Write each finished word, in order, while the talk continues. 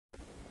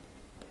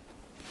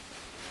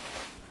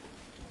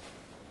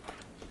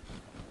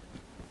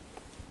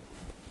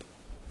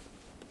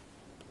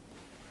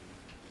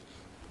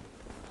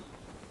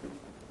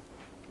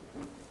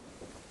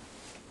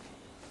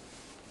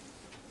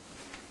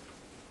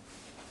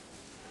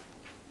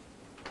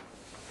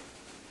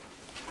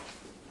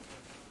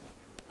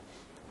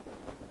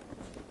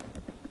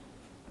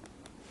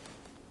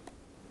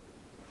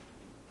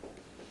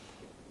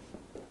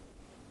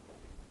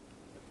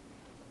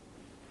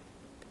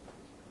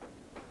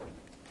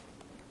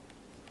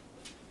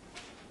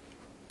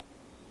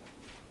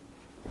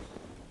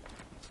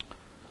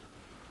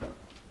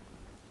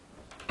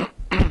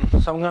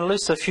So I'm going to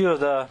list a few of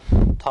the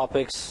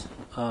topics.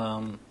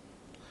 Well,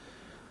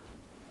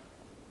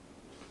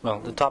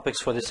 the topics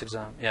for this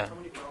exam. Yeah. How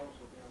many problems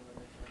will be on the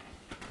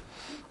next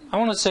one? I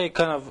want to say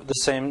kind of the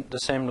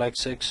same like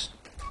 6.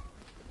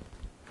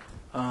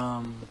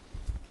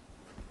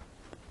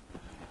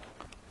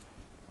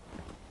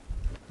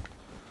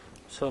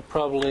 So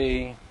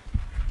probably,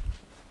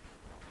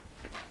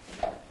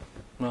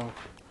 well,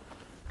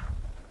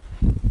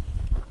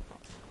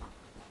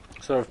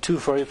 sort of 2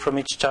 from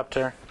each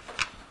chapter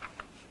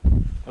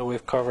that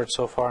we've covered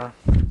so far.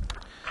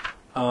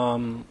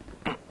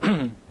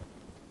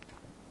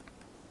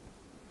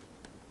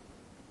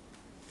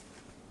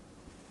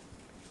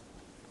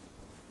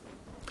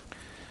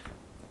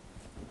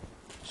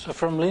 So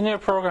from linear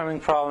programming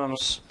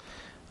problems,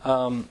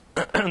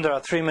 there are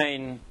 3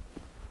 main.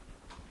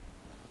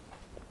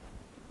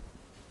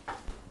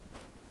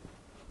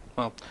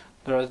 Well,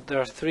 there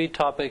are 3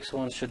 topics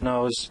one should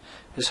know: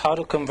 is how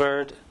to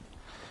convert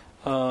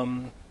a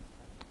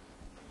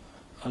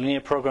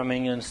linear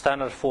programming in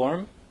standard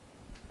form,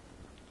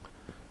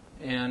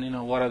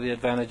 and what are the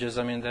advantages.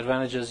 I mean, the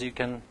advantages, you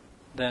can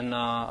then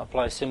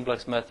apply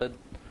simplex method,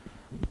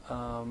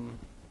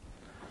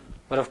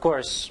 but of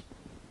course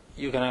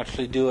you can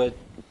actually do it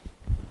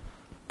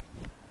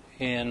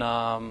in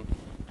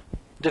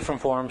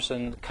different forms,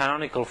 in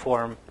canonical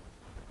form.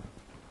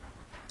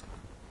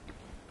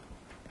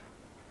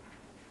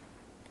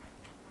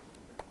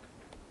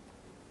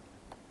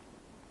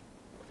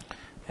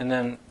 And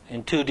then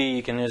in 2D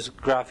you can use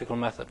graphical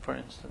method, for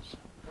instance.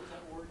 What is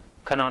that word?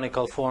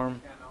 Canonical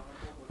form.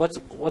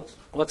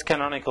 What's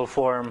canonical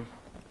form?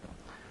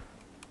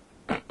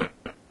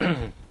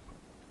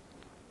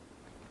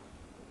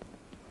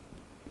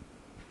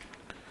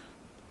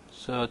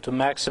 So to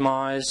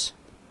maximize,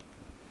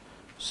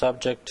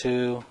 subject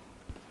to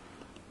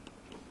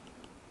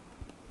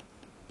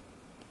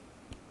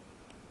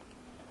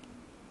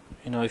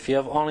if you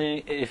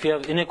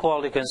have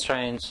inequality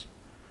constraints,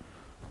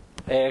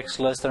 ax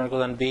less than or equal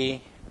than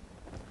b,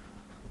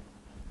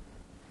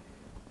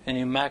 and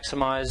you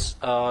maximize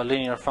a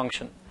linear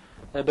function.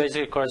 That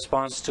basically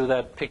corresponds to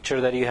that picture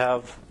that you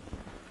have.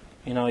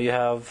 You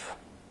have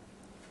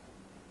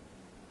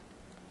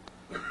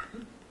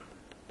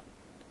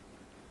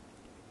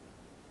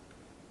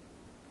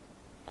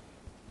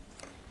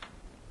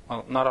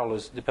well, not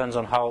always, depends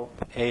on how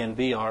a and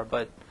b are,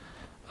 but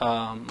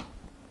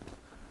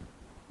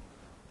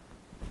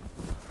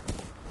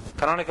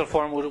canonical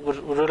form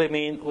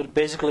would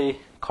basically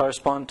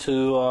correspond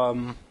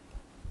to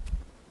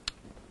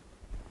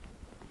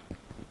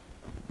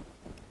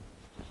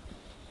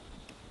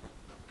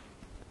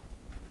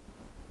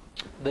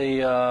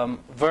the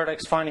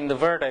vertex, finding the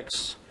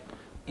vertex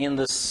in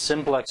the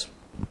simplex,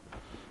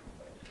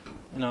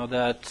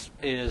 that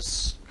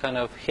is kind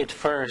of hit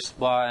first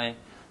by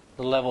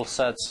the level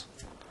sets,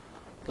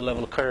 the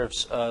level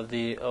curves,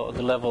 the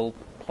level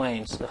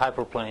planes, the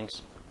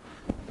hyperplanes,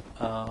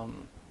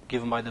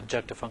 given by the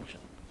objective function.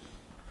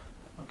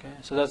 Okay,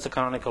 so that's the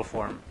canonical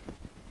form.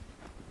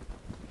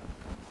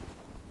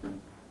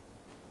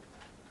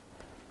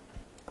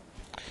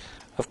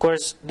 Of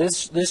course,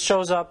 this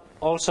shows up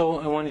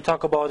also when you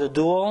talk about the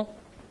dual.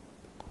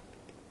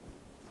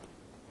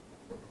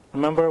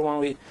 Remember when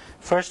we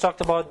first talked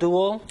about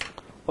dual,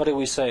 what did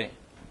we say?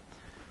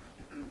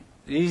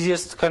 The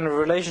easiest kind of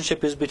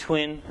relationship is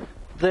between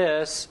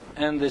this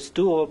and this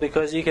dual,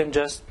 because you can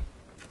just,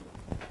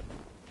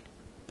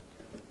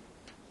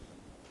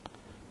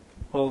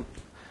 well,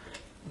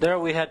 there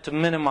we had to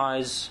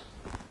minimize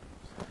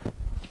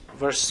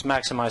versus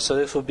maximize. So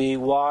this would be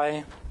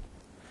y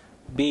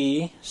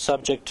b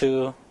subject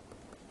to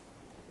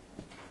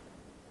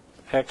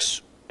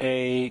x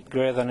a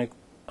greater than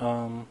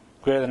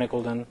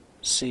equal than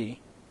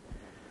c,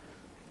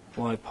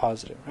 y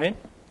positive, right?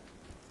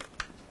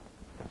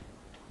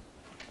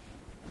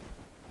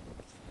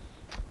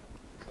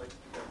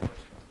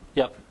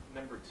 Yep.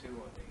 Number 2 on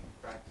the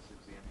practice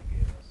exam you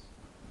gave us.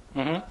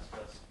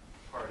 That's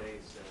part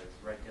A says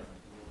write down the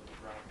dual of the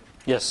problem.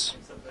 Yes.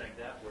 And something like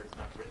that where it's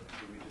not written,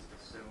 do we just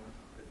assume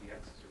that the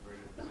x's are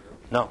greater than 0?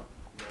 No.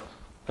 No?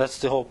 That's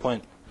the whole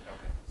point.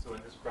 Okay. So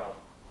in this problem,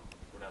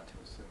 we're not to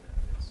assume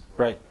that. It's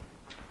Right.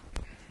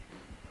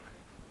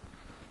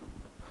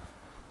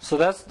 So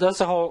that's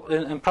the whole.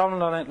 In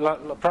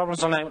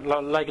problems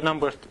like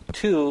number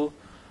 2,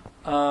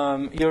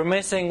 you're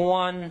missing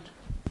one.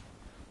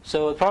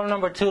 So problem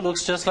number 2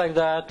 looks just like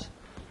that.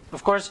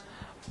 Of course,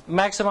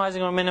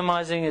 maximizing or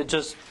minimizing, it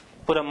just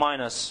put a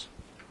minus.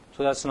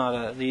 So that's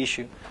not the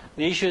issue.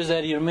 The issue is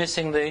that you're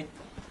missing the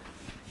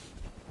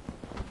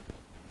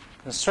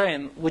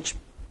constraint, which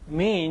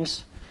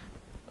means,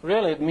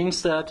 really, it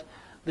means that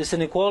this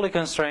inequality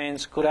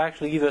constraints could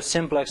actually give you a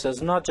simplex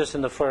that's not just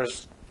in the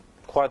first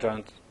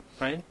quadrant,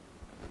 right?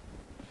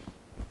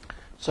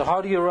 So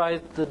how do you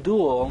write the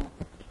dual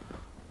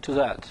to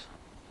that?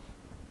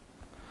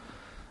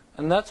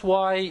 And that's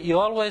why you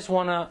always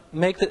want to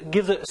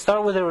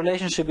start with a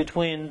relationship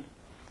between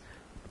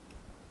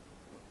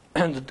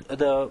a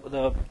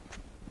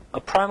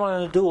primal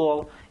and a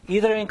dual,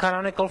 either in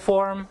canonical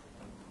form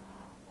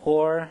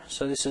or,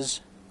 so this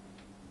is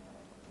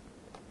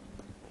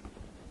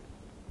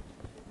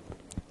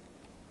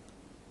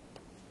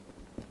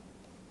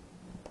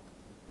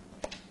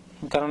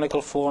in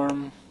canonical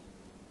form,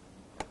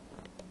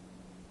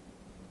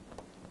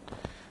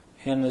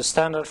 in the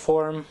standard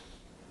form.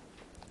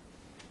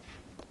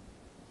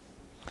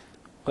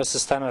 What's the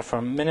standard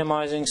form?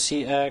 Minimizing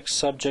Cx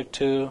subject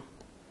to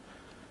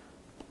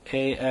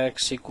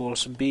Ax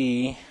equals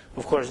B.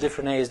 Of course,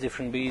 different A's,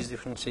 different B's,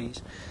 different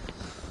C's.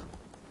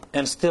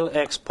 And still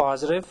X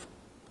positive,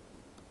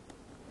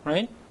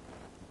 right?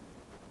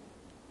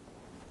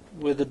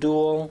 With the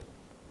dual.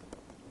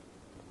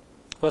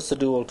 What's the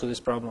dual to this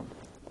problem?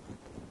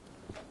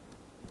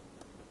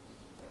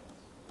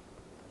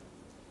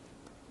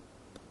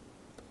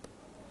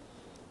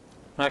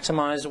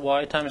 Maximize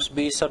Y times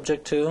B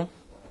subject to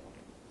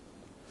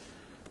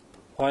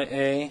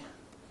YA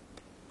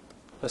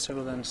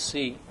lesser than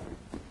C.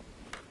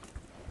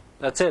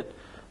 That's it.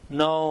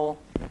 No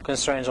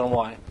constraints on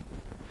Y.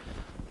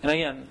 And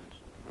again,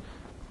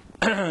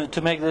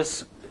 to make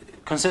this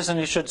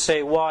consistent, you should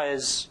say Y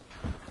is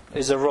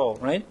a row,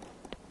 right?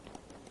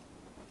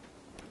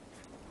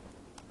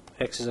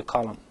 X is a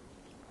column.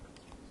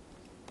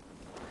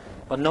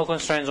 But no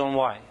constraints on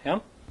Y, yeah?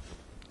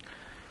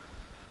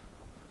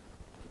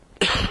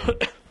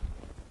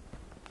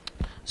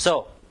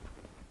 So,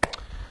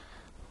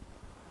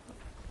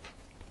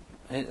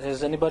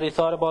 has anybody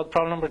thought about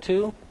problem number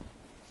 2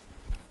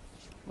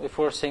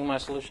 before seeing my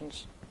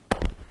solutions?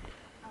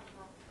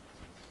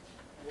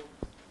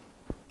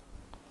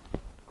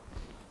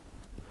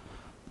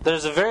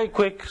 There's a very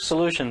quick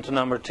solution to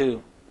number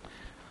 2.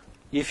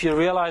 If you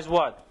realize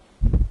what?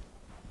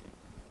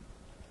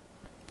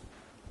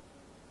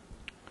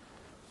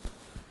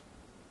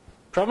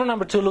 Problem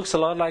number 2 looks a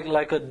lot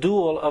like a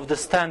dual of the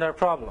standard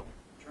problem.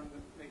 Trying to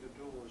make a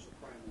dual as a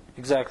primal.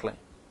 Exactly.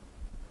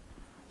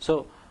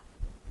 So,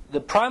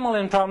 the primal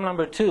in problem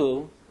number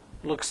 2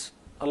 looks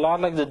a lot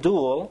like the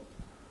dual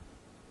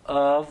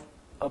of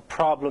a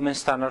problem in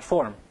standard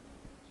form.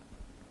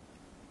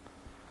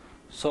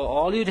 So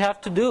all you'd have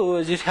to do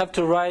is you'd have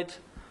to write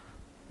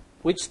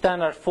which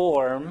standard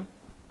form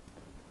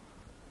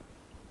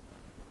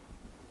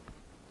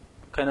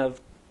kind of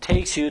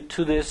takes you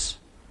to this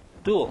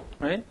dual,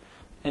 right?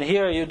 And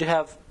here you'd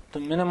have to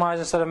minimize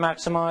instead of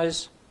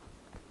maximize,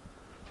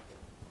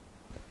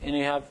 and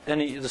you have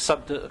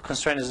the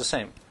constraint is the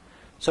same.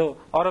 So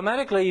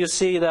automatically you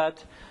see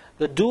that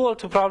the dual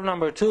to problem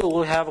number 2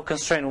 will have a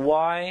constraint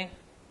y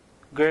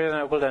greater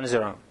than or equal than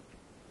 0.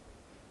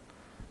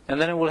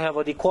 And then it will have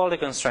an equality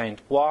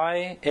constraint,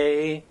 y,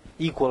 a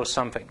equals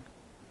something.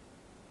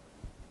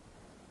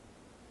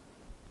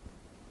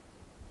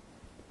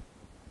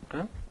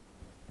 Okay?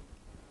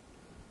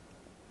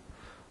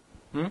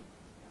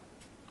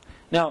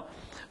 Now,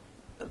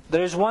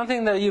 there's one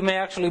thing that you may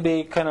actually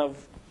be kind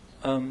of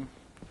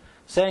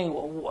saying,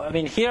 I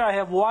mean, here I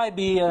have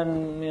yb,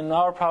 and in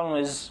our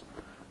problem is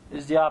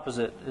the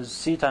opposite, is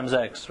c times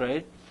x,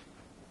 right?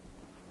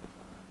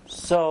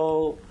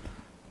 So,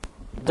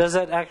 does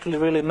that actually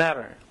really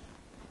matter?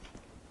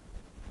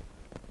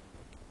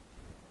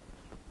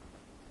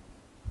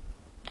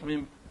 I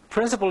mean,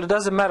 principle, it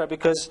doesn't matter,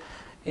 because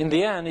in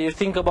the end, you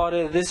think about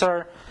it, these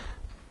are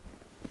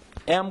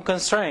m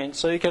constraints,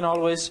 so you can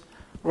always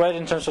write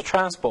in terms of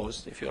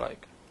transpose, if you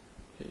like.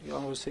 You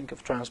always think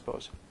of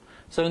transpose.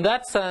 So in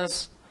that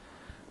sense,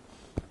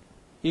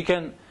 you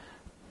can,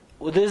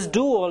 with this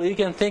dual, you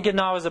can think it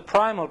now as a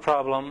primal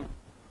problem,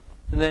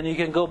 and then you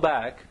can go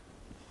back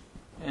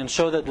and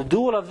show that the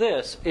dual of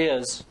this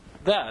is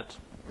that.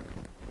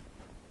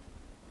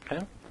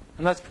 Okay?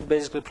 And that's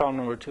basically problem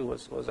number 2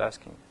 was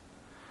asking.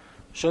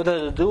 Show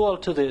that the dual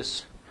to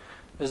this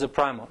is a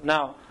primal.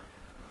 Now,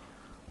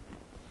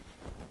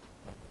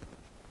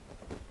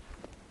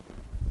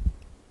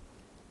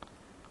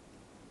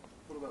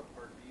 What about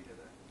part B to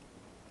that?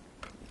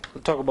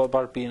 we'll talk about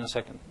part B in a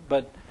second.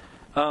 But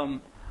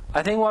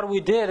I think what we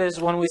did is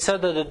when we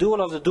said that the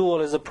dual of the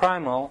dual is a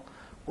primal,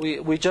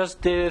 we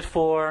just did it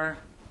for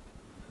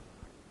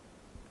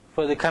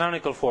the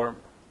canonical form,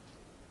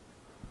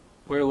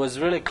 where it was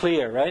really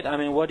clear, right? I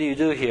mean, what do you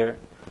do here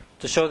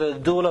to show that the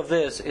dual of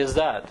this is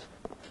that?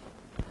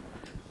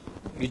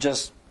 You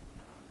just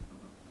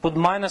put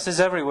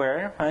minuses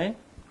everywhere, right?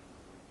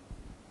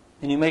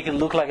 And you make it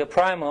look like a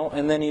primal,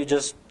 and then you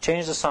just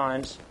change the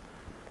signs,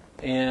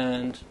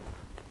 and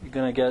you're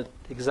going to get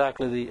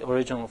exactly the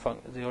original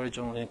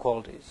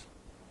inequalities.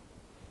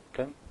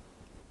 Okay?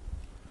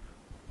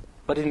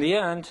 But in the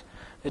end,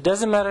 it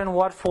doesn't matter in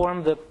what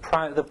form the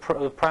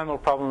primal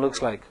problem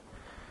looks like.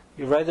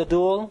 You write the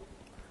dual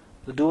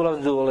of the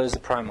dual is the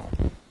primal.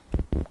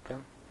 Okay?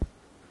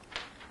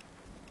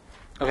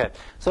 Okay,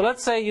 so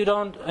let's say you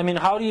don't, I mean,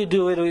 how do you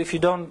do it if you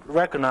don't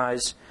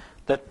recognize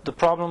that the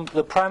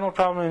primal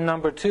problem in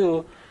number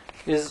 2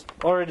 is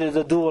already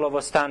the dual of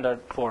a standard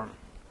form?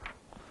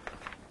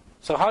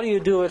 So how do you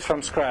do it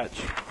from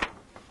scratch?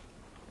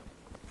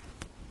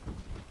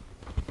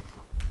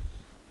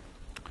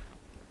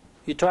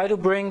 You try to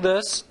bring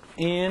this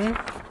in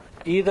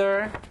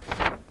either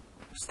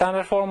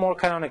standard form or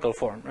canonical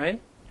form,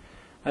 right?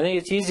 I think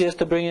it's easiest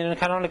to bring it in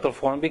canonical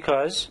form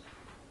because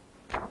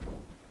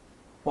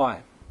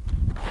why?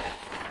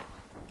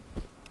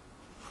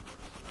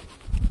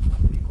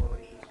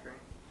 Equality constraint.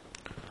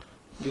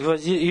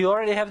 Because you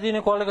already have the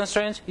inequality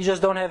constraints, you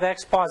just don't have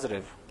x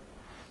positive.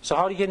 So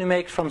how can you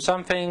make from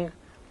something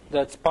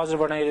that's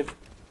positive or negative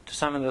to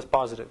something that's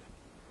positive?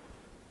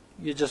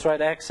 You just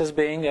write x as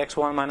being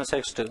x1 minus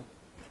x2.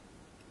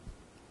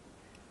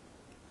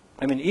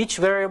 I mean, each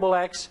variable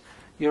x,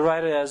 you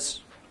write it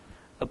as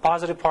the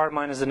positive part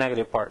minus the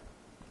negative part.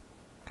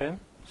 Okay?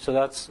 So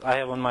that's, I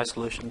have on my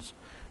solutions.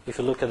 If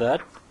you look at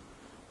that.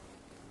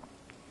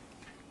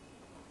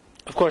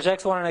 Of course,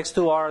 x1 and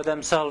x2 are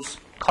themselves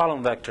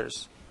column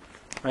vectors.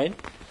 Right?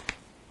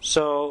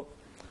 So,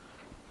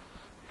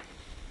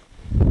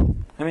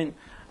 I mean,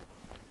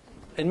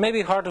 it may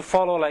be hard to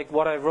follow like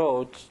what I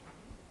wrote,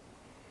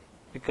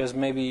 because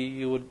maybe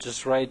you would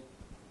just write,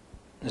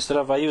 instead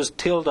of I use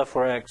tilde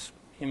for x,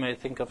 you may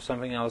think of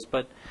something else.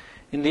 But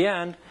in the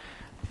end,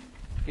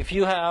 if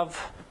you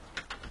have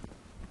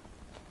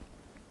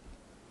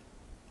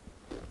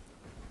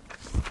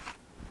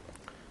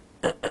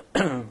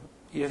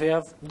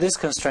this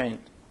constraint,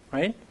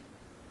 right?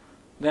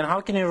 Then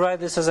how can you write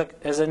this as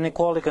an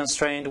inequality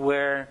constraint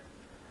where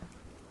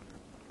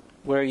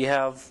you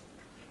have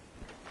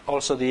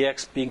also the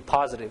x being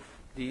positive,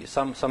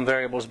 some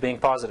variables being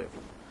positive?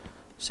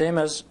 Same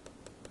as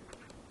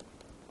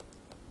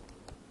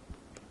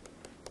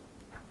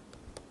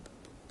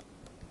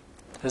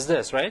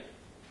this, right?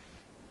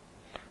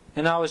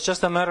 And now it's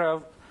just a matter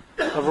of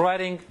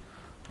writing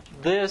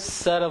this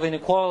set of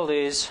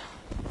inequalities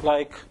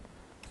like,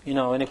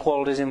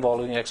 inequalities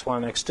involving x1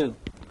 and x2.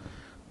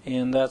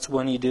 And that's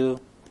when you do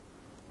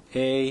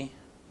a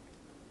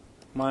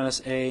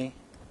minus a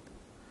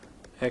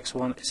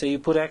x1. So you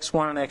put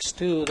x1 and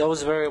x2,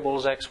 those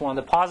variables x1,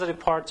 the positive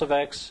parts of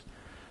x,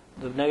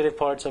 the negative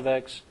parts of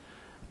x,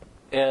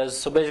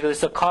 so basically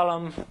it's a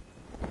column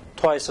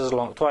twice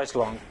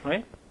long,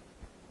 right?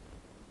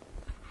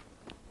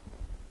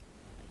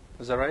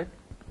 Is that right?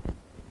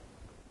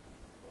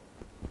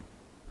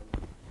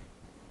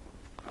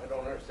 I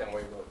don't understand why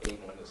you wrote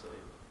 8 minus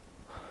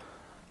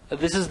 8.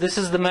 This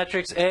is the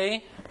matrix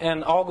A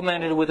and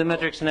augmented with the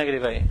matrix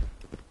negative A,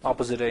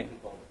 opposite A.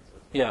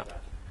 Yeah.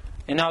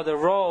 And now the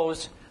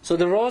rows, so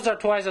the rows are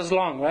twice as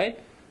long, right?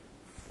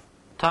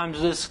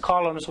 Times these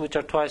columns, which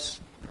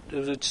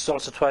is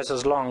also twice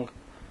as long,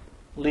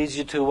 leads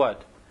you to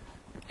what?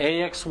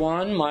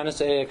 AX1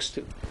 minus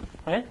AX2,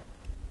 right?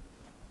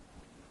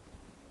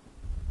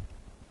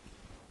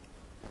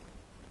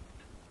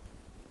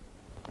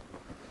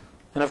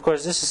 And of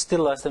course, this is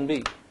still less than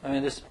B. I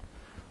mean, this,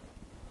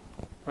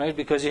 right?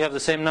 Because you have the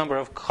same number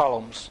of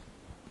columns.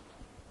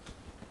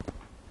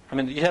 I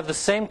mean, you have the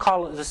same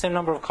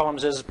number of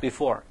columns as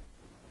before.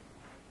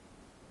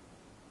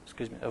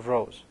 Excuse me, of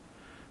rows.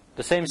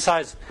 The same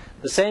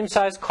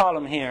size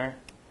column here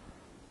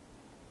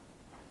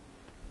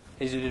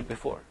as you did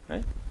before,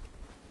 right?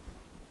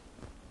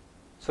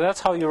 So that's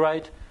how you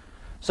write.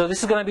 So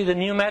this is going to be the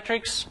new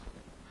matrix,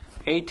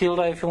 A tilde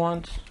if you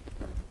want.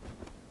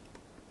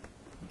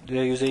 Did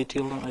I use A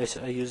tilde?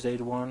 I used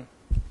A1.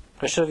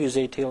 I should have used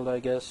A tilde, I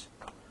guess.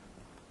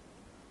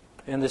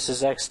 And this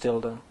is X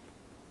tilde.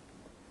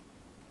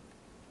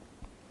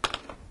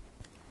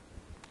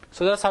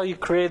 So that's how you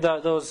create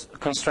those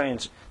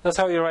constraints. That's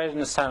how you write it in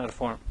the standard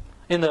form,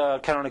 in the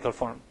canonical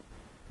form.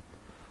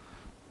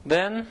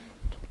 Then,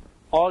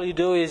 all you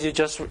do is you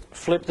just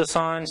flip the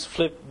signs,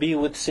 flip B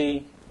with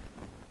C,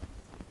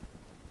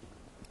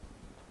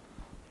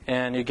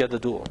 and you get the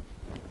dual,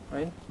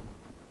 right?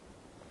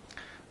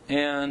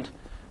 And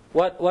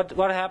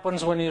what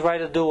happens when you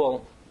write a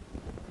dual?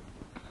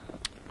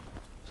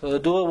 So the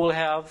dual will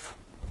have,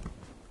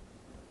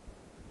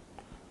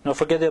 no,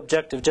 forget the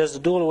objective, just the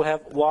dual will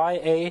have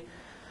YA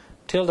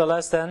tilde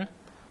less than,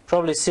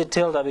 probably C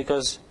tilde,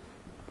 because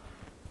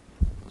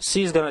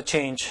C is going to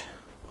change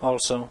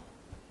also,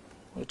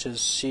 which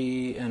is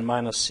C and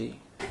minus C.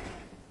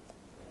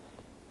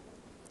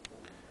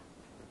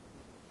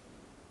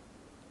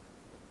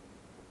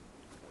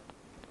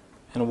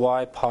 And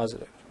Y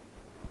positive.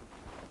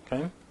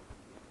 Okay?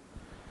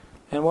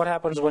 And what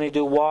happens when you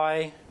do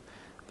Y?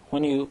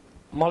 When you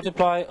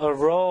multiply a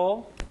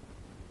row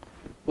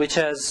which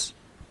has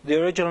the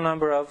original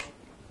number of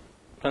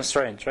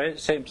constraints, right?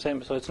 Same,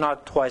 so it's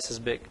not twice as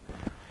big.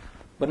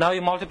 But now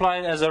you multiply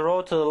it as a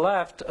row to the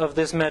left of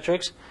this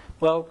matrix.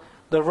 Well,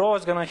 the row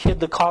is going to hit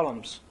the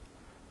columns,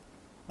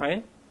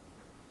 right?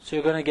 So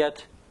you're going to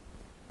get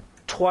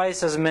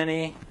twice as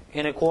many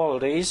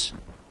inequalities.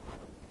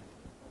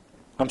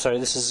 I'm sorry,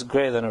 this is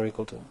greater than or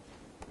equal to.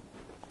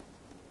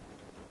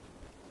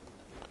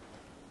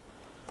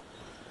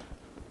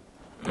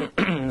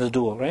 The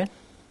dual, right?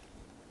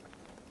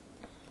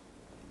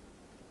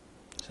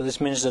 So this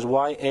means that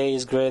YA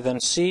is greater than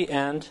C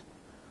and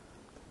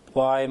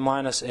Y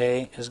minus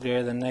A is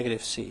greater than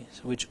negative C,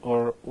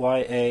 or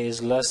YA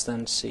is less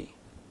than C.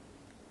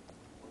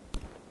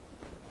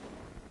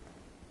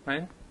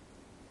 right?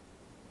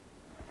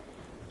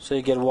 So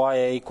you get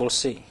YA equals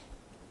C.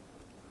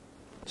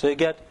 So you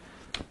get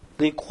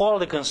the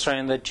equality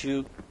constraint that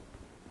you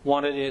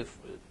wanted.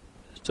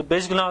 So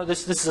basically now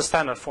this is a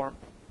standard form,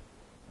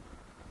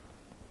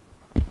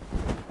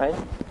 right?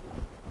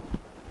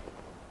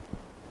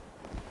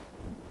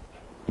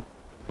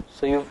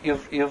 So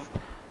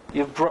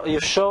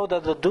you've showed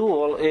that the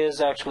dual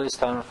is actually a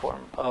standard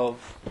form of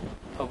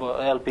a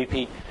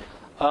LPP.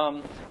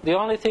 The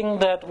only thing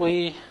that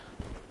we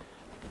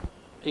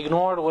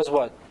ignored was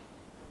what?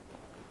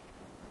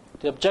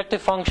 The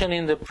objective function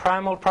in the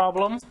primal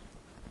problem.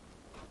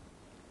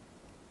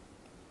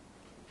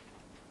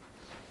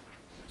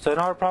 So in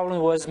our problem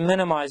it was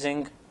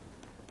minimizing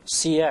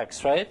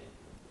Cx, right?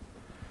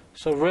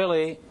 So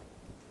really,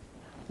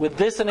 with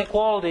this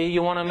inequality,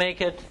 you want to make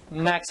it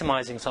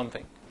maximizing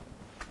something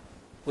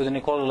with an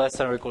equality less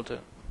than or equal to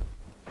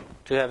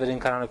have it in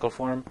canonical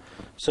form.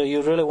 So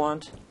you really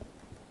want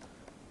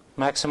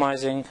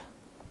maximizing,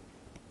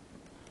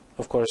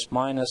 of course,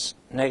 minus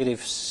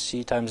negative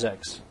C times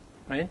x,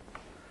 right?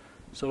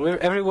 So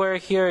everywhere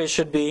here it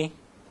should be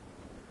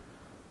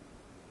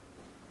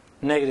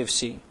negative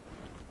C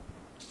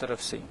instead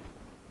of C.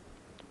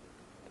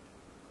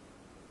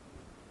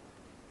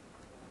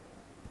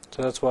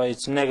 So that's why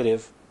it's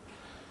negative.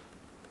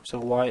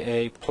 So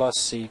YA plus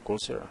C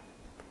equals 0.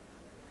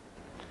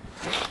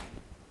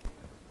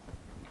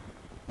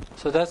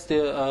 So that's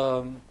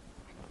the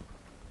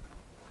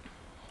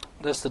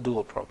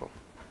dual problem.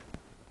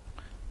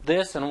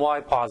 This and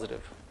Y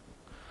positive,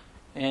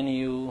 and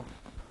you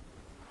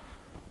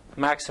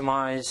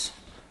maximize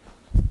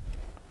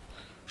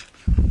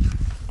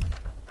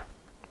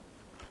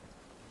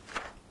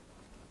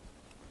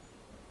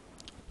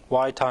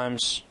Y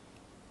times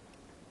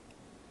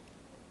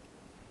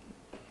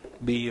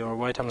B or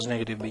Y times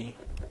negative B.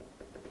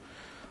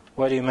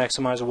 Why do you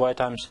maximize Y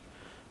times?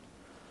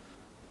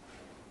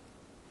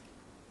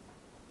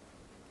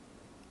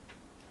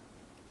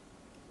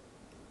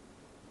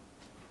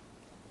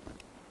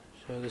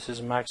 So this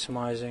is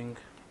maximizing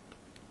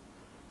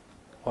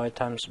Y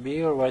times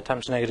B or Y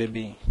times negative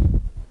B.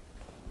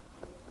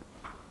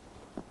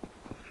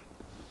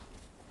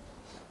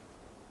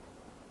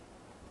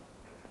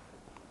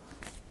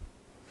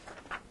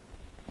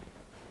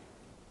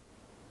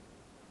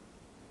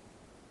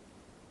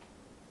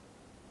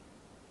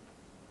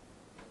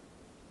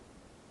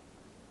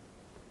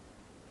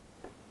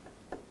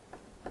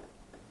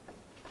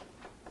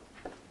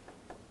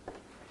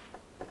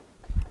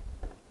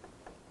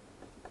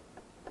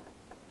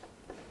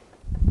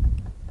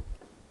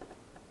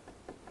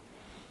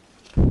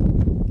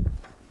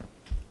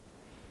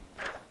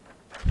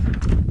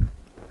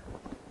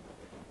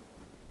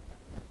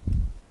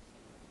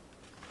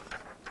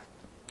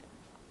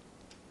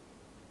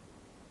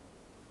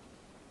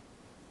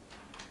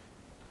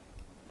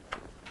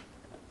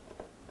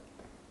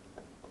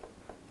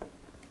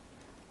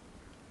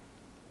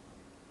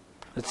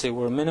 Let's say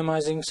we're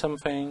minimizing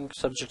something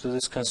subject to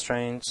these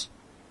constraints.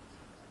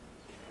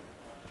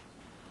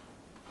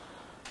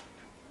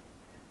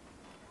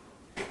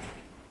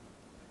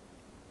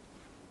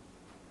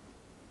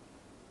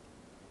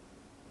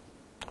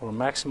 We're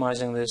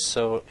maximizing this,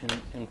 so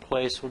in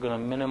place we're going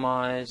to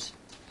minimize,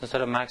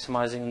 instead of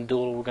maximizing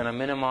dual, we're going to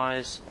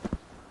minimize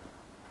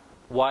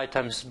Y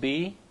times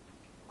B.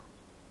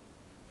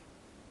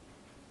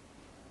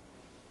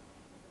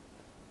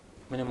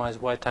 Minimize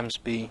Y times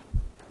B.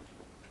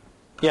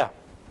 Yeah,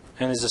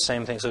 and it's the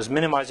same thing. So it's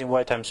minimizing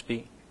Y times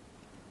B.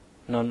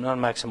 No, not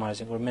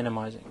maximizing, we're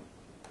minimizing.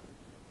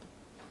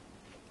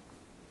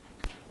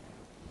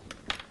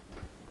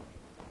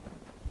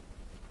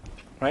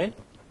 Right?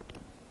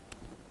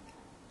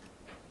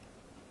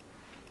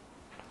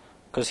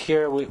 Because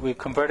here we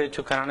convert it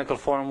to canonical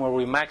form where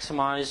we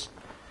maximize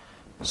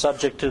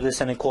subject to this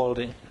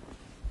inequality.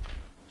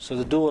 So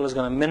the dual is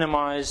going to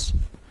minimize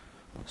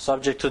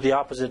subject to the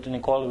opposite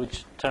inequality,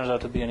 which turns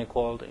out to be an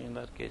equality in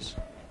that case.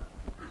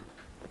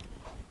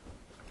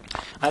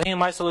 I think in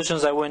my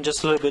solutions I went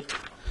just a little bit,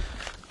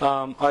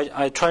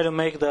 I try to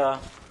make the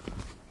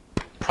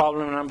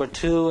problem number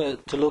 2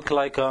 to look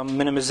like a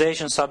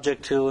minimization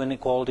subject to an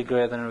equality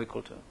greater than or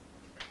equal to.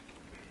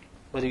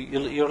 But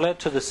you're led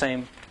to the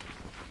same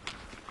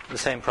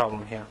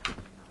problem here.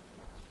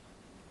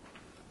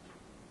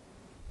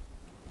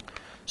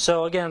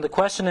 So again, the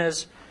question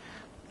is,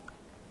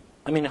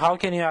 I mean, how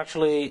can you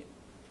actually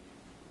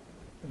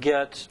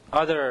get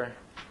other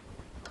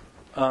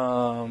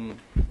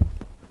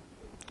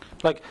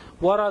like,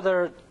 what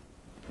other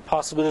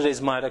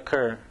possibilities might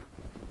occur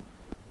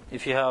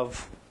if you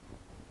have,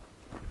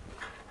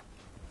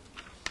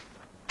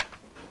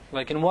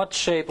 like, in what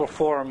shape or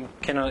form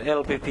can an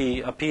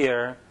LPP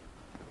appear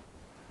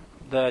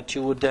that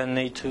you would then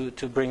need to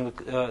bring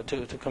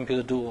to compute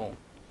a dual?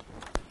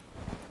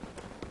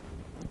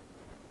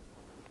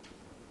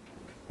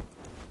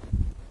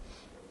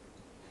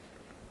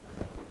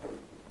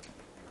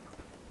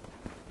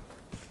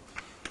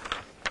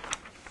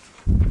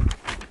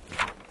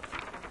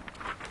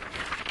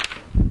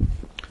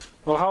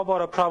 Well, how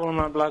about a problem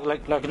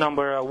like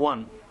number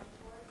 1?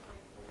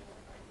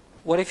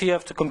 What if you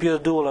have to compute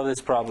a dual of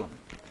this problem?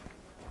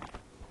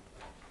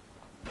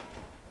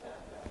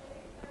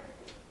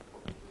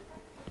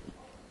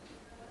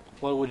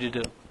 What would you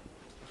do?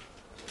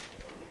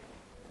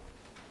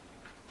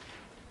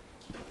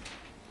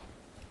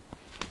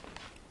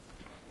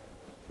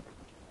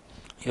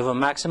 You have a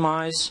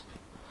maximize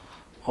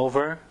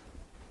over,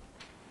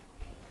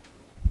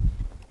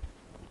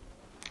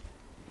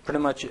 pretty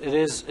much it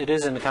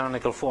is in the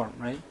canonical form,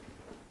 right?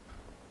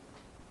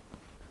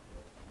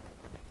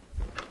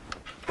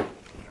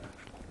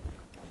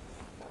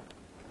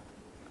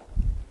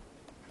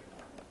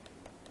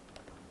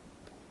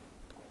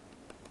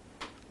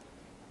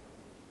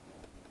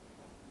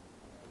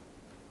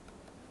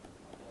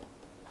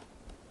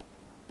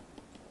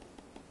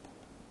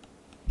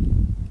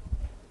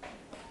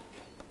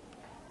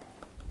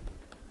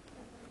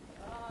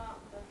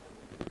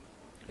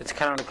 It's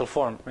canonical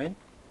form, right?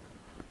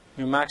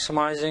 You're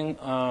maximizing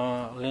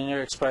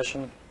linear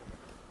expression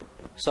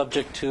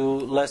subject to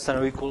less than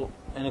or equal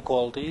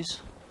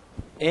inequalities,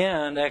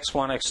 and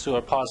x1, x2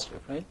 are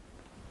positive, right?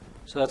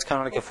 So that's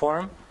canonical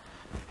form.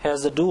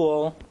 Has the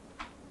dual.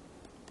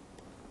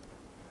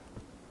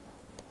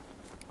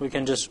 We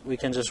can just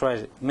write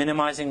it.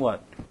 Minimizing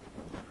what?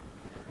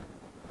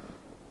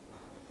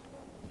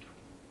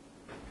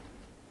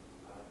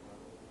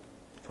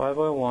 Five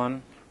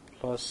y1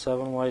 plus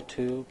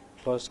 7y2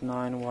 plus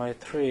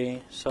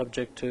 9y3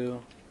 subject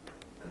to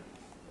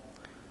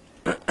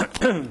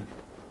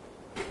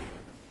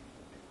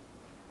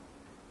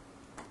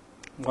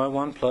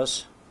y1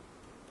 plus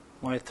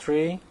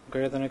y3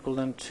 greater than or equal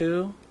than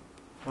 2,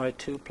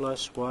 y2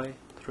 plus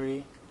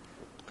y3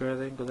 greater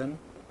than or equal than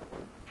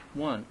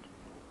 1,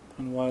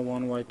 and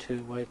y1,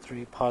 y2,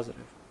 y3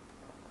 positive.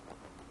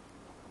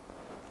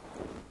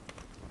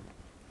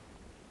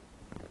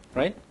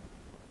 Right?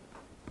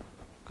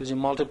 Because you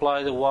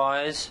multiply the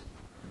y's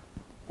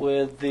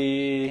with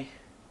the,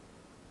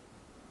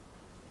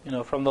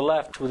 from the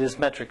left with this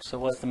matrix. So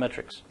what's the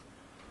matrix?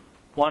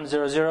 1,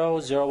 0, 0,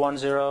 0, 1,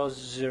 0,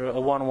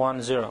 0, 1,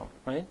 1, 0,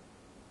 right?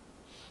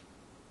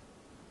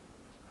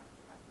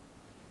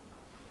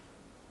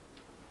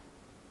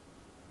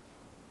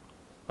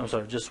 I'm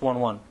sorry, just 1,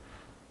 1.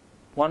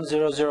 1,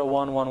 0, 0,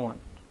 1, 1, 1.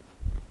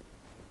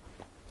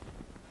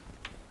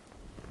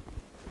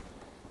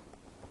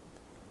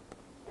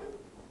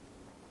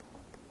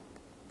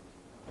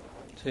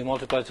 So you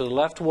multiply to the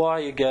left y,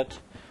 you get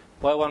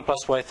y1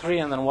 plus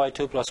y3, and then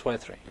y2 plus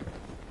y3.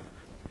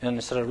 And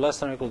instead of less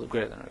than or equal to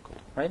greater than or equal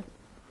to, right?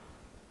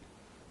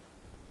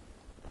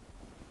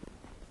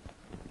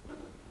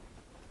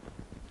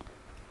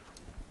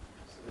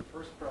 So the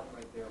first problem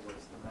right there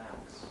was the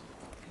max.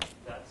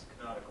 That's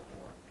canonical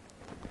form.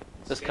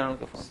 That's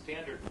canonical form.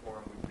 Standard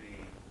form would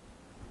be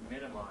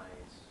minimize.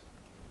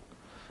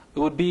 It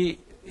would be,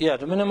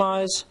 to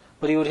minimize,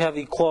 but you would have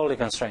equality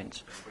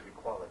constraints. With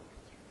equality.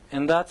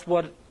 And that's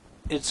what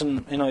it's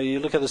in, you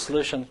look at the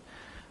solution.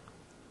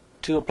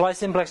 To apply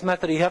simplex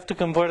method, you have to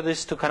convert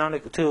this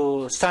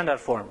to standard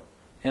form.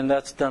 And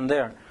that's done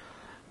there.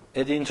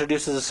 It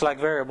introduces the slack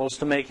variables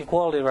to make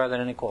equality rather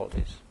than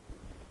inequalities.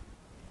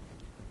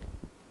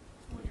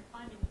 So when you're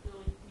finding the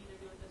dual, you can either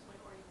do it this way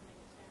or you can make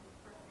it standard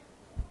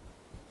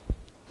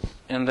perfect.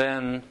 And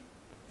then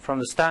from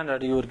the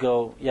standard you would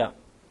go, that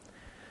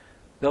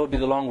would be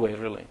the long way,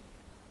 really.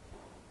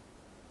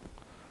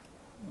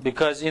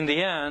 Because in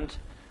the end,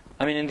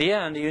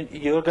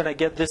 you're going to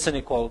get this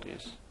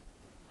inequalities.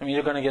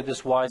 You're going to get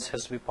this y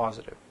has to be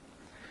positive.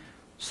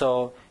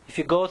 So if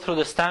you go through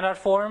the standard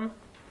form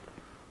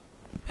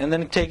and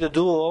then take the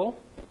dual,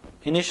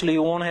 initially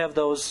you won't have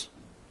those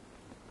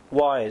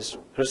y's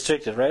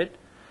restricted, right?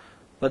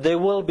 But they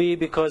will be,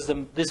 because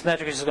this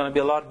matrix is going to be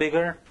a lot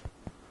bigger.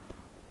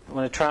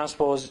 When it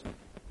transpose,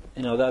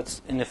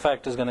 that's in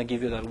effect is going to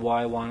give you that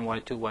y1,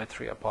 y2,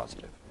 y3 are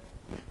positive.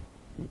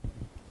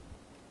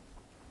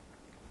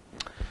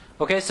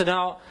 Okay, so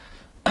now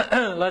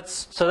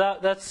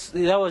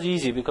that was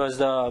easy, because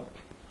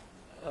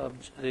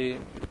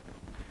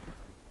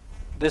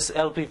this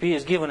LPP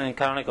is given in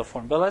canonical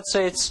form. But let's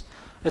say it's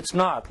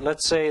not.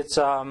 Let's say it's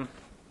how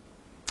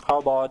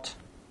about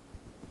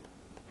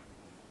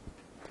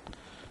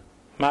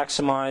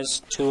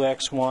maximize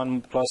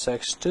 2x1 plus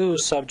x2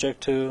 subject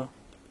to,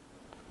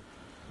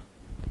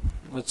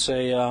 let's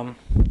say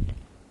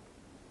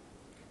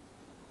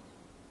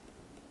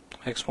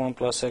x1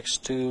 plus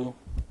x2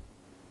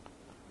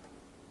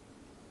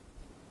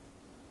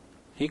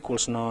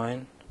 equals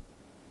 9,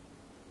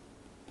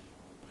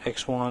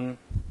 x1,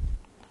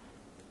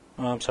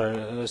 I'm sorry,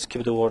 let's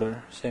keep the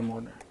order, same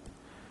order,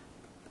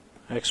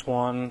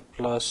 x1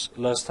 plus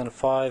less than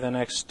 5 and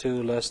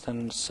x2 less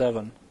than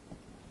 7,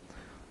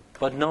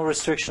 but no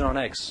restriction on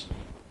x.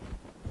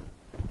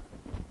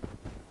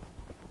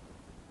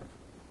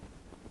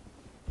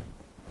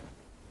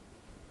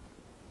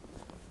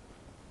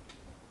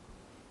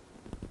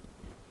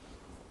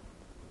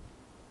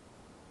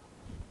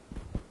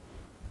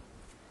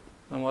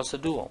 And what's the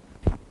dual?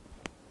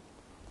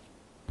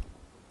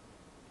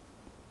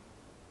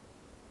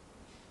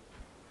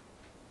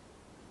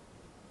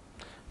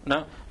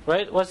 No?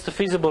 Right? What's the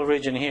feasible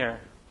region here?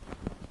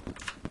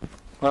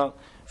 Well,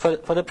 for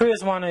the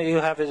previous one, you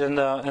have it in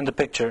the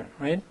picture,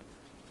 right?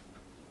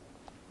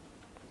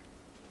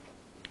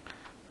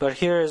 But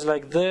here is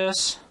like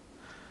this,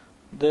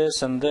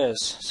 this, and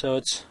this. So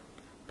it's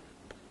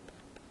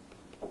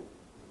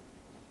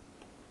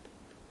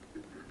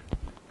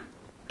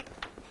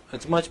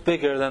much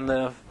bigger than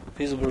the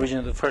feasible region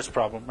of the first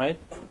problem, right?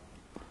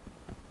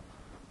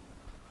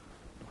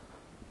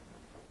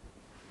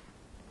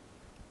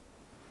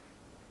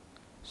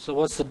 So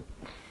what's the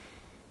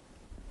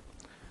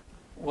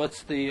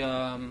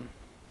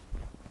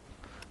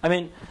I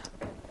mean,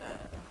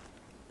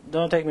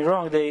 don't take me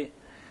wrong, the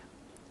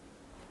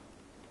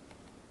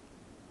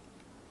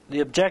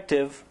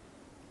objective,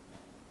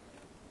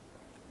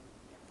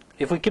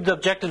 if we keep the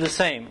objective the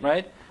same,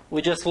 right?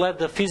 We just let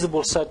the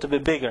feasible set to be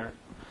bigger.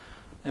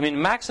 I mean,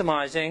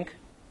 maximizing,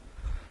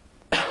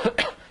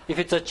 if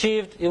it's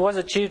achieved, it was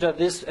achieved at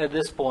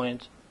this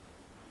point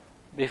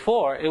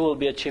before, it will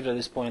be achieved at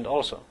this point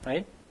also,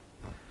 right?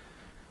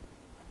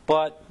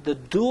 But the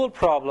dual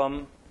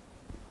problem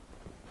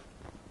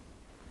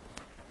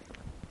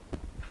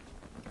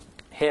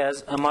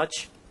has a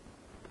much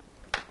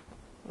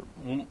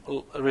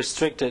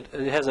restricted,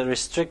 it has a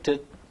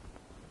restricted,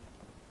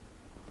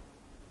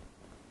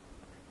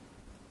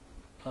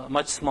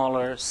 much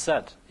smaller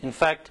set. In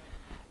fact,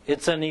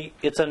 it's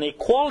an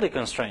equality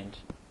constraint,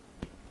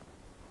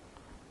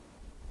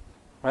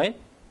 right?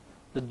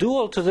 The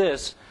dual to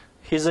this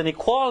is an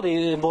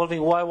equality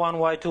involving y1,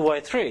 y2,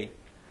 y3.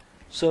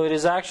 So it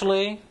is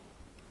actually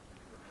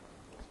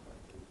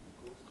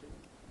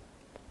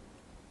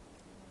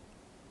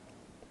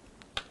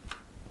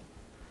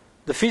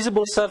the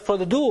feasible set for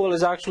the dual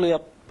is actually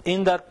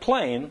in that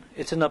plane.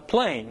 It's in a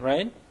plane,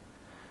 right?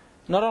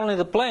 Not only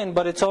the plane,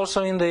 but it's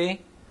also in the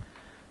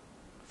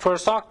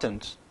first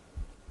octant,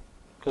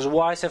 because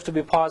y's have to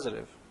be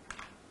positive.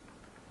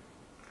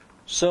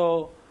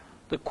 So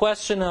the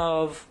question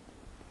of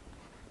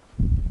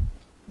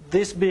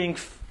this being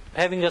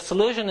having a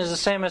solution is the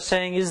same as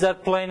saying, is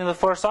that plane in the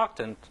first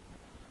octant?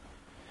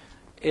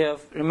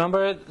 If,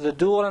 remember, the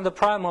dual and the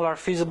primal are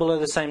feasible at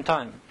the same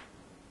time.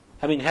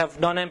 I mean, have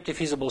non-empty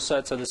feasible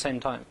sets at the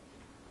same time.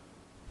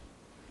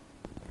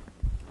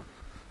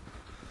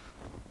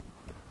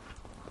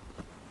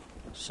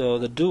 So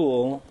the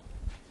dual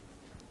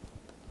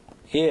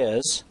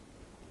is,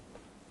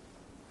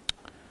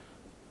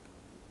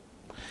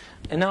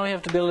 and now we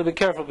have to be a little bit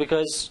careful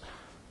because,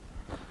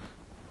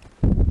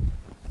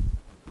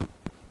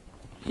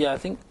 yeah,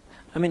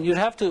 I mean, you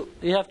have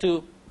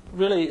to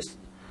really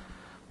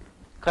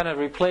kind of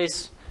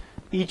replace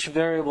each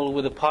variable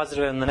with the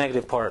positive and the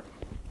negative part,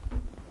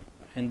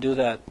 and do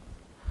that.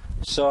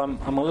 So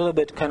I'm a little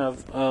bit kind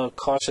of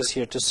cautious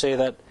here to say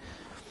that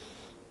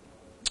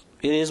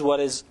it is what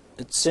it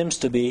seems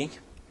to be,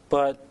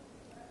 but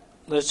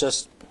let's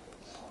just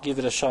give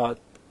it a shot.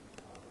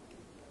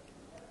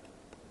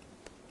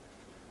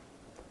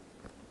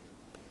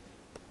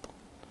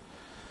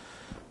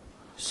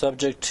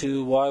 Subject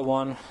to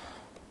y1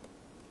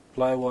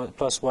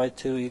 plus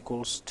y2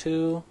 equals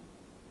 2.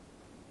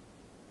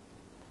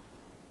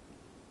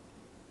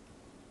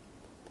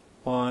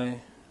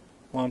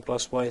 y1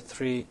 plus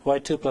y3,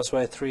 y2 plus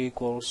y3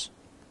 equals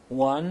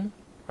 1,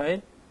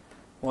 right?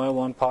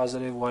 y1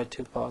 positive,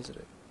 y2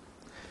 positive.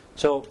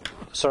 So,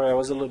 sorry, I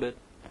was a little bit.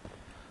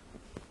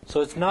 So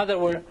it's not that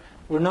we're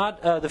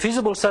not, the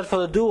feasible set for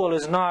the dual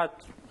is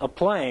not a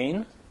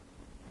plane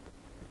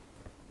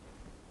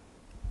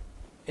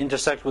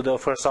intersect with the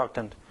first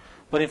octant,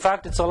 but in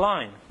fact it's a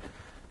line.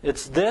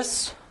 It's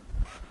this,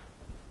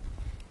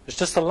 it's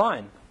just a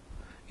line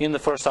in the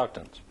first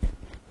octant.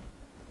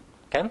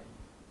 Okay?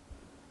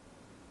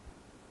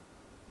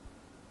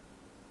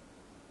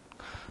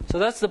 So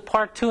that's the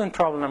part 2 in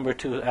problem number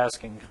 2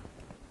 asking.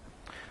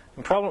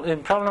 In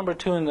problem number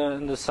 2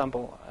 in the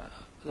sample,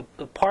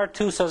 the part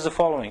 2 says the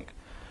following.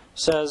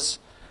 Says,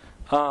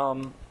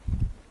 do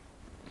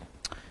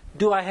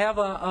I have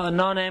a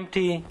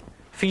non-empty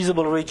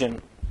feasible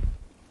region?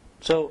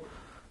 So,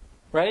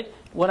 right,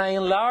 when I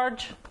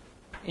enlarge,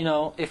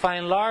 if I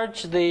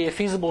enlarge the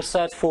feasible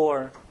set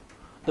for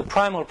the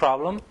primal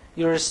problem,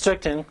 you're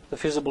restricting the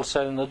feasible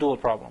set in the dual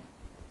problem,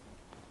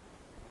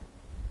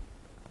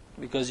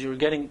 because you're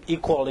getting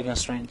equality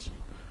constraints.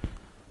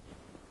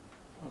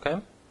 Okay?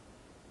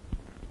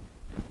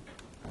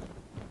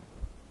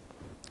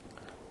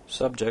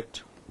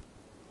 Subject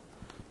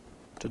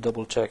to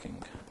double checking.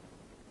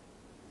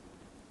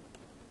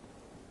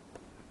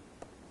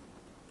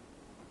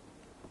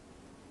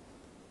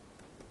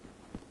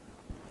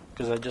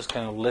 Because I just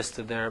kind of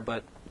listed there,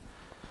 but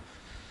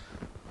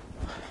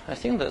I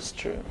think that's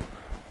true.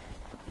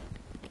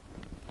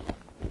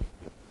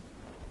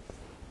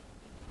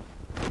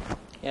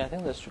 Yeah, I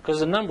think that's true.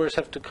 Because the numbers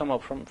have to come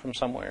up from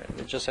somewhere.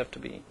 They just have to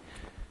be.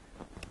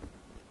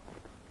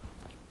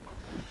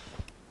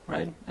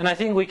 Right? And I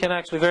think we can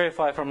actually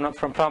verify from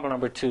problem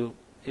number 2.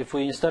 If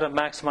we, instead of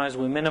maximize,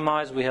 we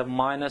minimize, we have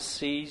minus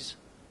c's,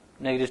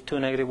 -2,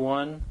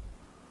 -1.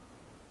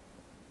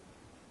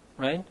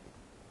 Right?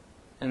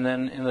 and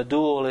then in the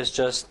dual is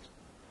just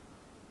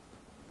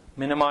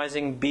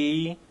minimizing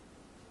B,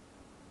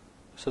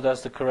 so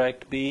that's the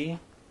correct B,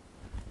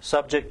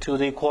 subject to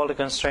the equality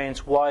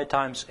constraints y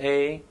times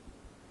A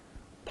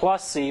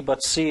plus C,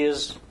 but C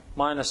is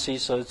minus C,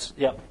 so it's,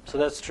 yeah, so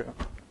that's true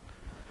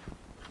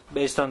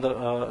based on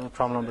the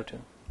problem number 2.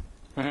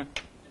 Mm-hmm.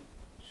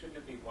 Shouldn't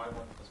it be y1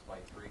 plus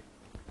y3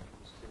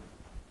 equals 2?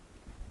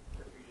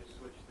 Or if you just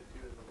switch the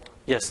 2 to the 1.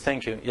 Yes,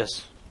 thank you.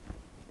 Yes,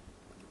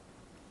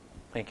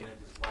 thank you. And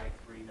does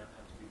y3 not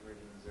have to be greater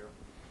than 0?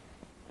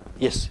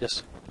 Yes,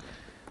 yes.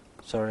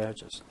 Sorry, I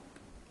just.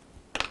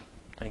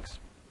 Thanks.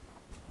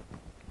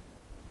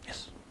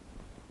 Yes.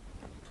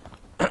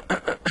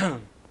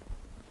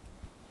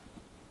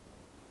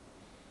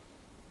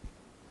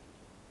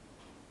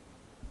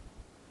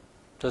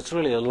 So it's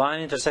really a line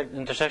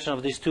intersection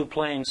of these two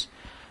planes.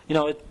 You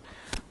know,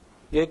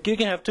 you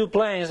can have two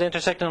planes that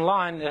intersect in a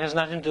line that has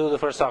nothing to do with the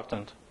first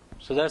octant.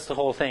 So that's the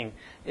whole thing.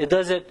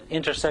 Does it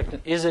intersect?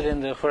 Is it in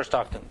the first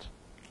octant?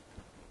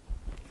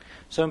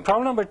 So in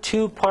problem number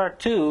 2, part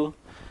 2,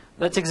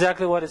 that's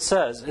exactly what it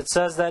says. It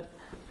says that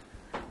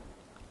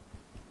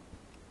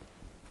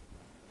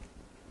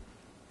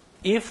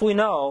if we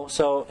know,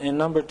 so in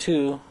number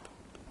 2,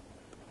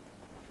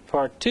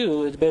 part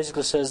 2, it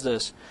basically says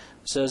this.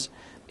 It says,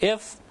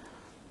 if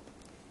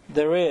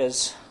there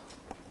is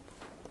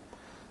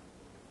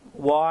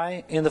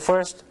y in the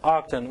first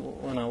octant,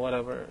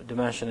 whatever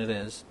dimension it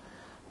is,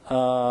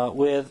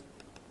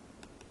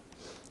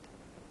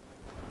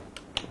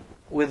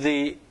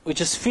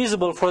 which is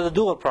feasible for the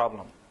dual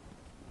problem.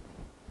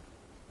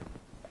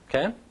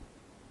 Okay?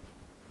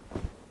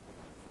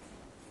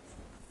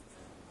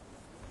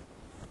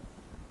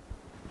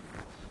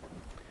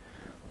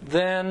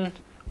 Then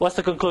what's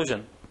the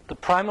conclusion? The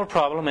primal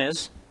problem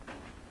is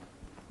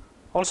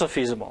also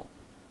feasible,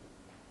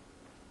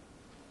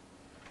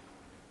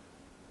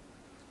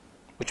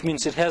 which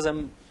means it has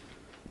an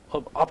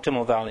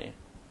optimal value.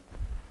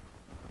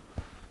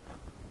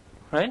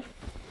 Right?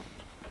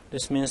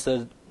 This means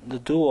that the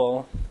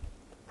dual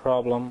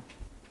problem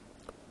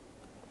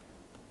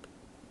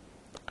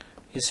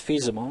is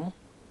feasible.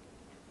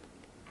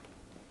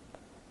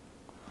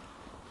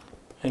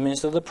 It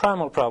means that the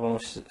primal problem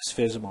is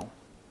feasible.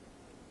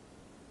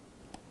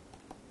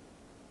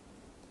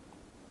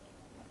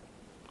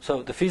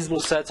 So the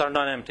feasible sets are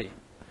not empty.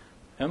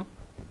 Yeah?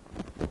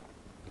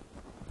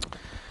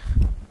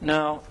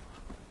 Now,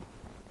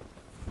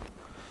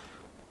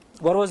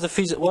 what was the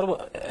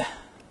feasible?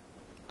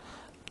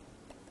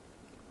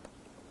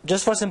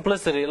 Just for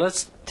simplicity,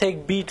 let's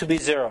take B to be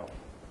 0.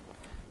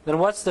 Then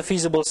what's the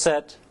feasible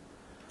set?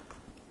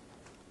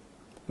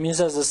 It means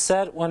as a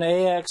set when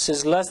AX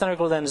is less than or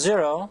equal than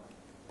 0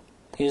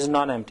 is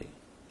non-empty.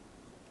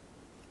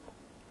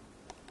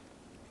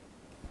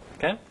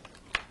 Okay?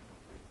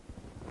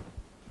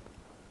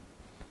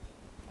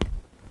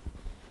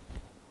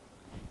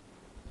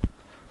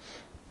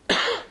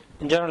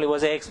 And generally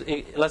was AX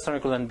less than or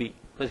equal than B.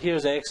 But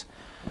here's AX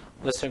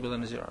less than or equal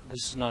than 0.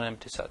 This is not an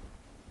empty set.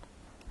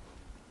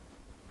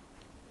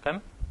 Okay?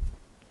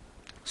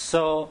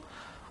 So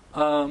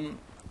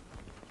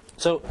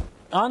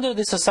under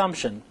this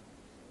assumption,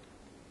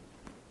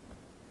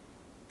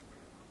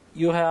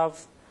 you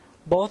have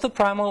both the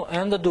primal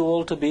and the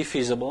dual to be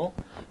feasible.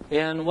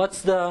 And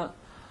what's the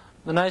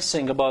nice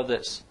thing about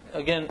this?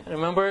 Again,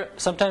 remember,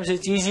 sometimes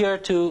it's easier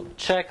to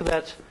check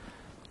that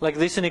like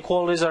these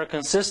inequalities are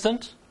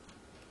consistent.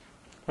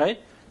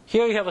 Right?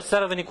 Here you have a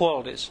set of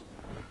inequalities,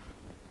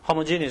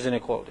 homogeneous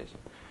inequalities.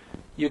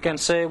 You can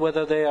say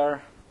whether they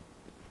are,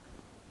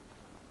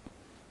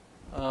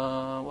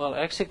 well,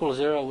 x equals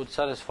 0 would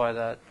satisfy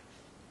that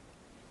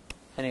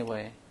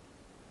anyway.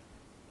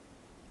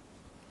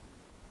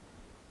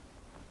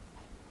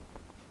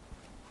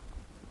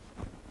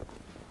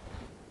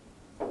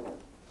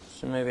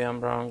 So maybe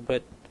I'm wrong,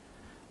 but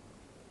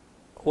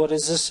what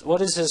is this?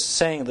 What is this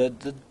saying?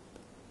 That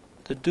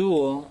the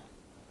dual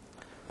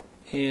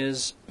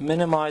is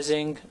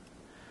minimizing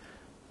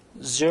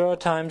 0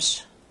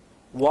 times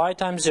y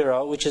times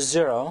 0, which is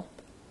 0,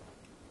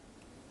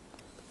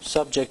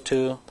 subject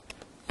to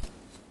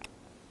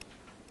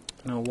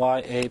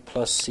ya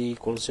plus c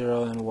equals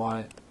 0 and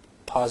y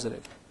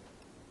positive.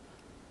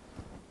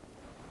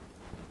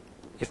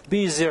 If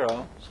b is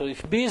 0, so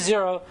if b is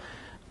 0,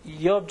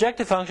 your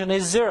objective function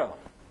is 0.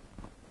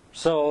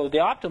 So the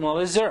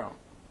optimal is 0.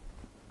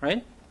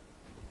 Right?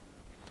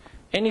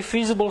 Any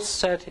feasible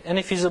set,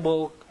 any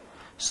feasible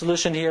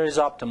solution here is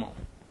optimal.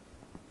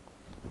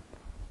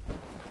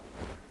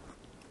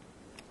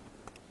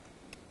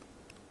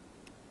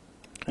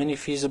 Any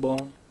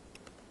feasible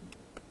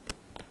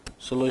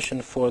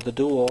solution for the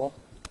dual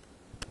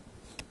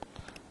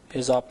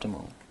is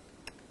optimal.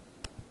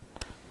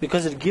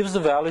 Because it gives the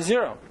value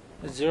 0.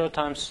 It's 0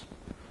 times,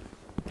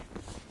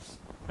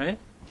 right?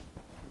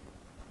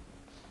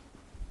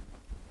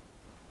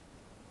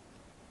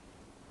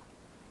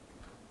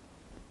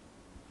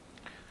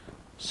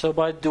 So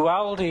by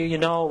duality, you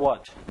know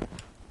what?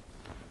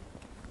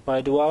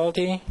 By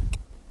duality,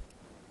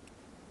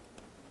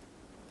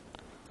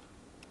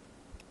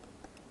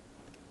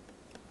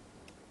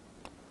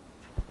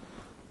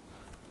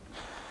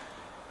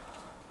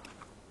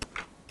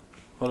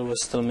 Well, it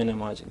was still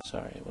minimizing.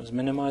 Sorry, it was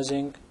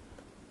minimizing.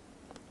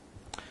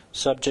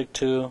 Subject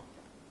to.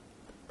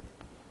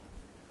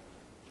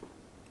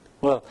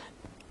 Well,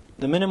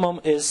 the minimum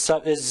is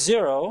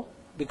 0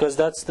 because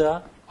that's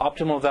the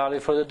optimal value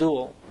for the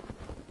dual.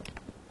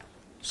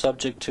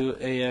 Subject to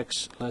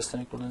AX less than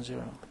or equal than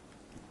 0.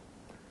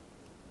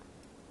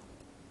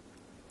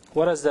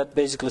 What does that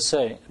basically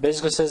say? It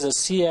basically says that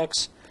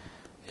CX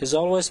is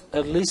always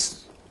at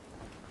least.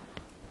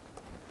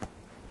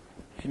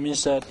 It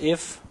means that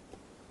if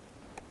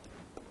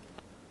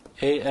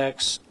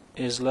AX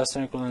is less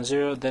than or equal than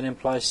 0, that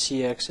implies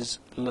CX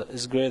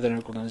is greater than or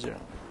equal than 0.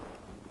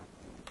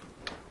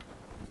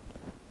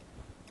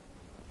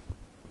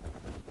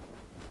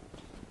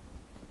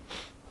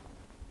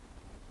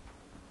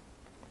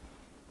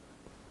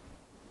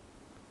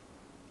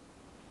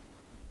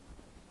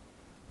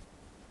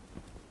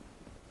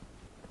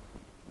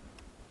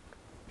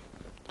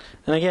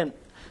 And again,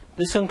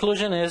 this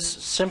conclusion is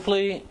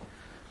simply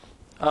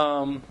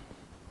drawn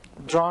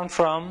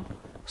from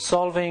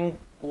solving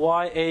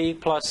YA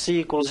plus C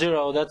equals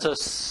 0. That's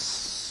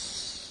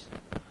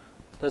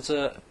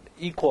a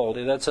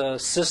equality. That's a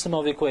system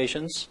of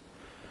equations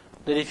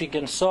that if you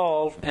can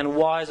solve and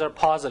Y's are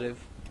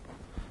positive,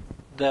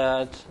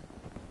 that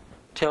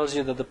tells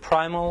you that the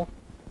primal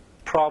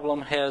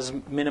problem has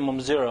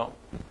minimum 0,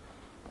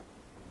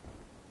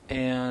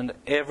 and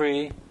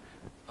every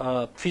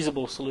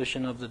feasible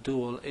solution of the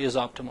dual is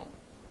optimal.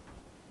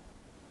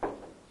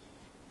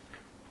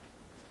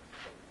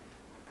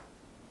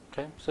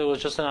 Okay, so it was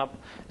just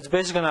it's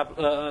basically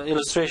an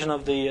illustration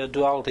of the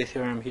duality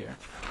theorem here.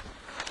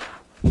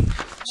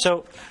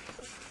 So,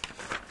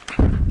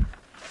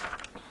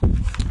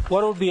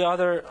 what would be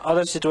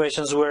other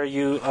situations where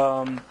you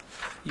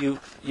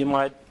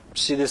might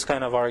see this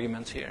kind of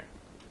arguments here?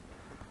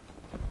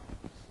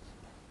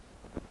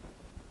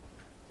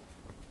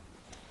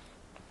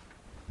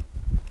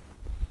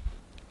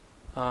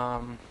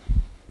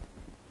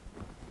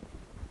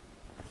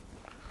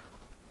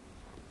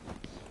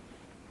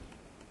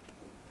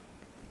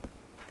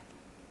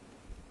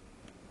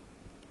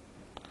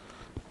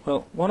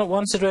 Well,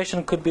 one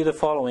situation could be the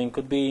following.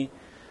 Could be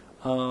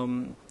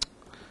find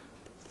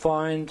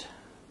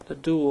the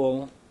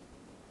dual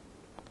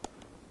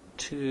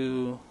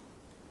to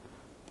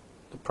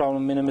the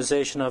problem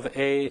minimization of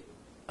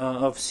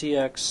of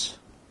CX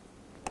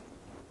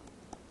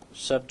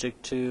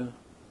subject to,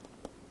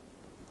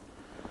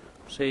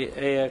 say,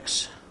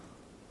 AX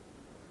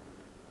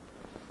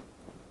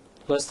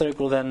less than or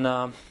equal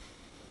than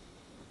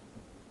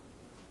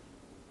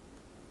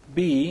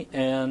B,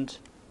 and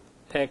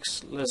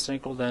X less than or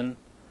equal than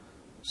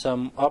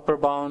some upper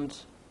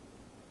bound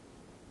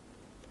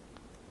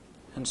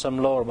and some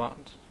lower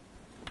bound.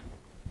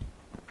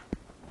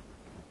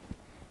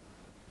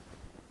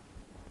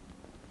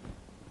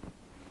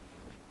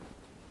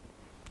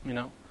 You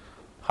know,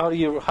 how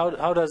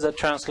does that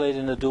translate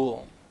in the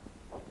dual?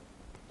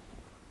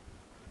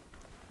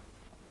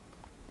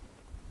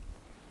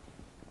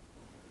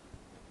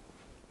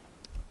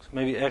 So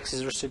maybe X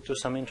is restricted to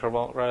some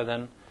interval rather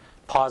than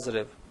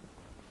positive.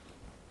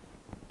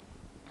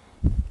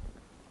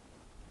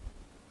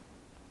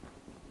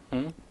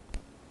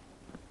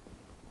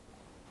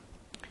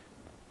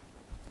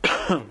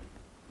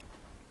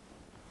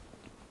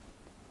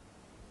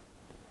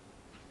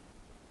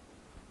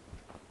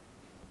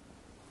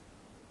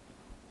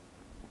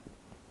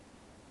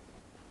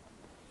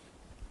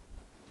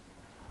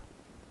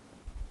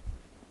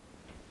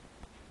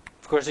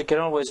 Of course, you can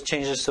always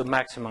change this to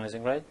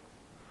maximizing, right?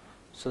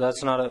 So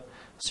that's not a.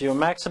 So you're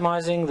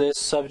maximizing this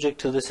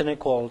subject to this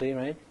inequality,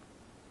 right?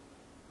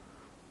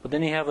 But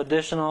then you have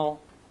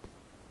additional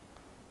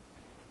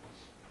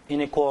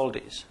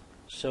inequalities.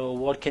 So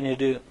what can you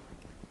do?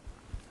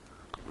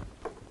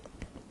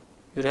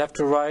 You'd have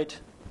to write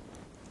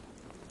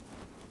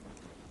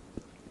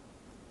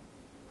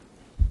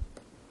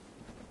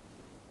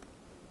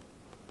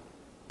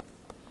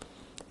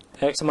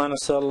x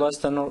minus L less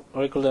than or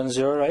equal than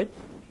 0, right?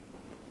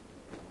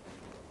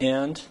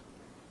 And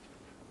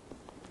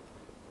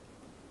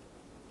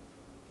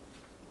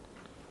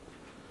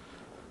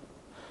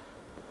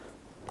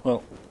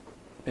well,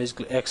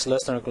 basically x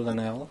less than or equal than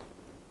L,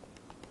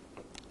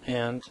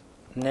 and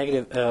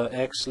negative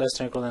x less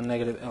than or equal than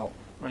negative L,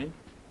 right?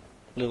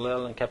 Little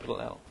l and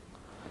capital L.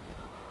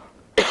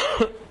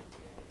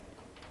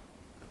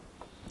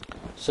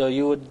 So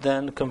you would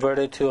then convert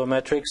it to a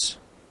matrix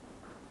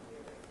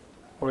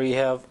where you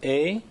have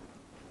A,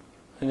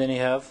 and then you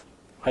have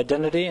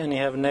identity, and you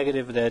have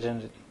negative of the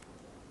identity.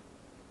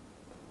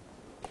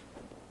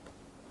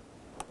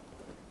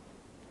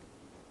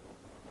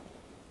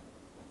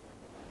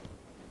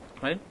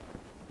 Right?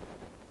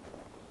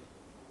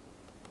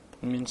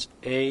 It means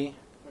A. Wait,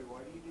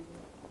 why do you do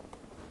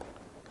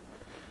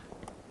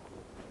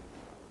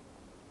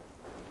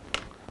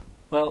that?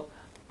 Well,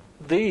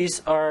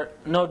 these are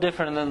no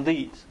different than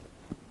these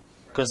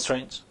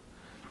constraints.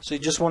 So you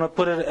just want to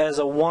put it as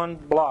a one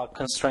block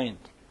constraint.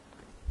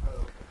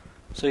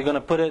 So you're going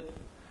to put it.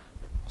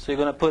 So you're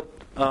going to put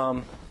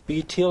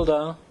B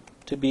tilde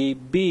to be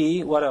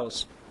B, what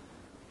else?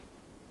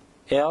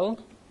 L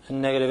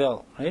and negative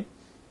L, right?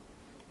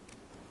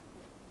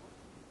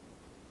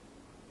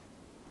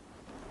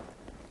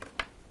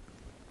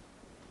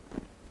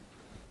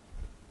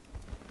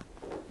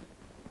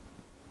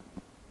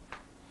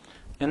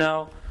 And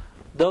now,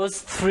 those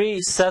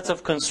three sets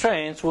of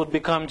constraints would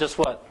become just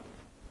what?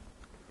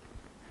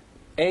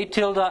 A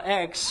tilde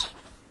x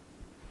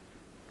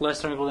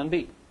less than or equal than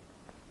B,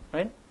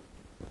 right?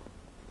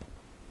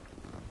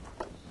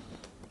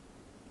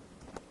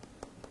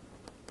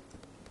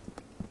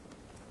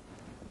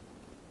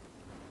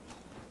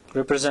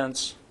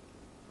 Represents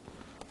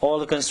all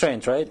the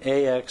constraints, right?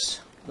 Ax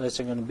less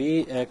than or equal than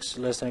B, x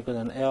less than or equal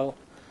than L,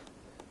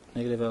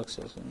 negative x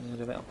less than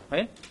negative L,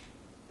 right?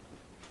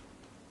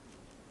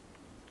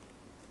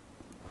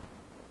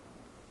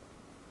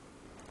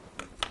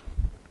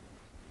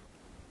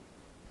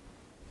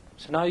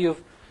 So now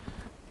you've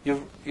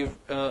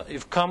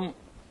come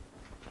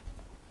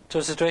to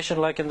a situation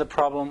like in the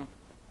problem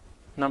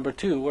number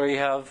 2, where you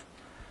have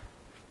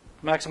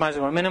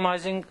maximizing or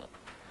minimizing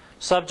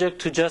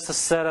subject to just a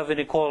set of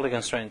inequality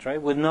constraints,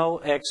 right? With no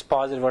x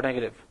positive or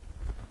negative.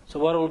 So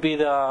what will be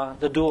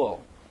the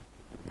dual?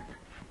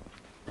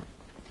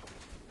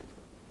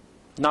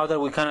 Now that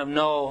we kind of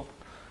know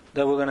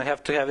that we're going to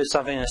have it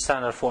something in a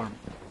standard form.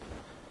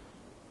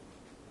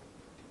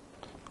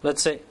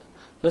 Let's say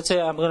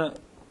I'm going to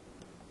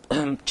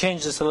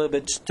change this a little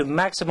bit to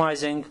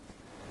maximizing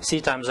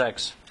c times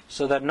x,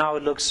 so that now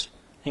it looks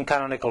in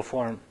canonical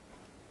form.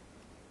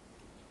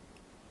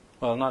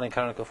 Well, not in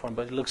canonical form,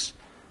 but it looks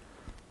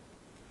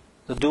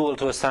the dual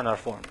to a standard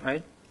form,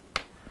 right?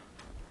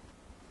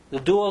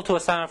 The dual to a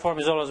standard form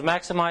is always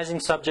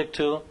maximizing subject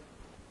to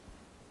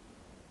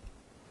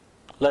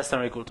less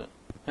than or equal to,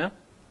 yeah?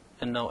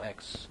 And no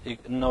x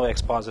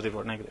positive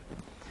or negative.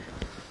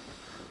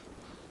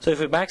 So if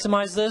we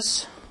maximize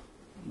this,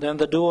 then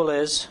the dual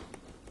is,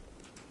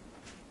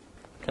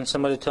 can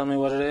somebody tell me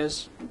what it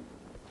is?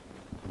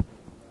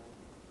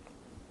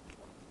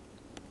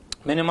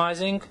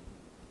 Minimizing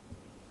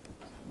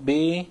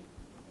B,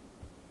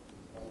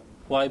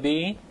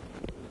 YB,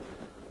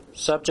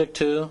 subject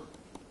to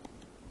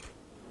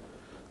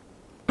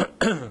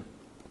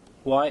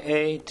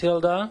YA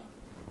tilde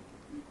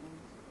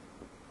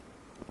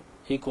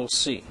equals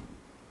C,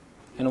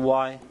 and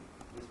Y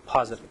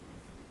positive.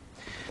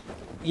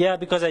 Yeah,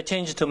 because I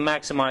changed it to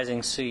maximizing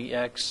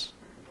CX.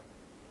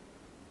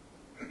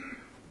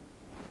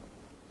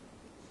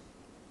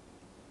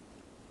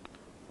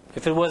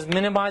 If it was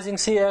minimizing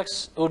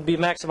Cx, it would be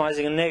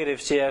maximizing a negative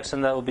Cx,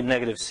 and that would be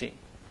negative C.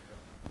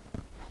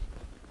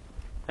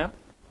 Yeah?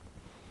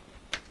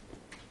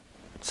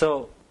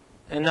 So,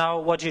 and now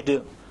what you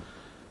do?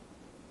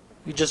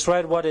 You just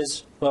write what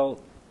is, well,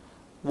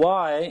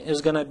 y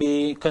is going to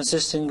be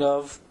consisting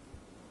of,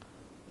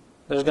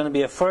 there's going to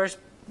be there's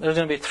going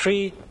to be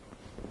 3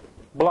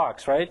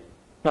 blocks, right?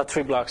 Not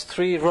 3 blocks,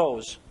 3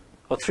 rows,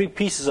 or 3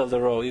 pieces of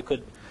the row. You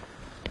could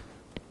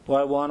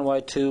y1,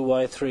 y2,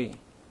 y3.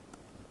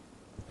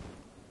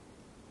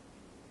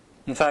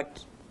 In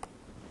fact,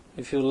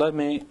 if you let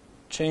me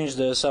change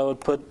this, I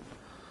would put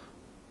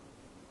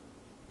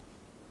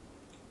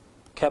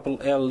capital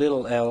L,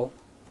 little l,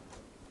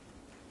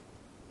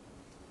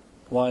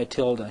 y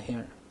tilde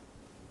here.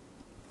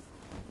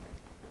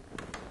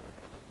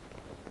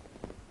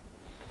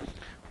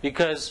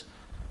 Because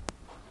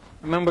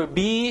remember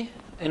B,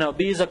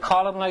 B is a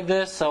column like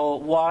this, so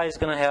y is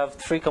going to have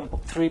 3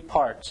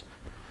 parts.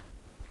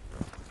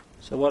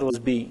 So what was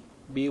B?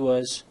 B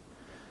was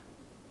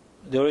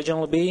the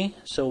original B,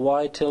 so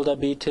y tilde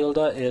B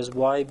tilde is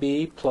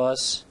YB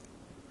plus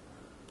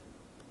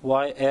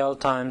YL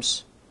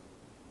times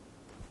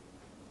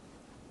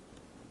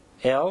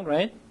L,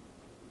 right?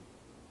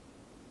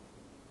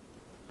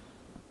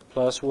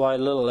 Plus Y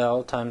little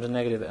l times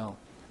negative L.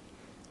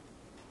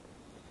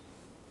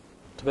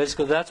 So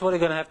basically that's what you're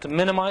going to have to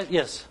minimize.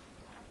 Yes?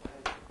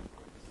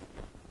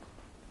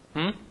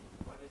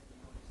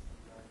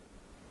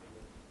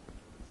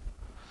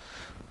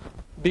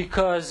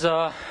 Because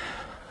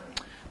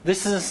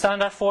this is a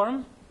standard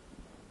form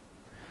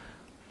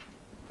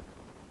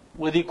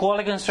with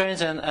equality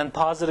constraints and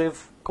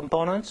positive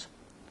components.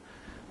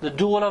 The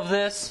dual of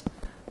this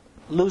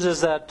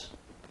loses that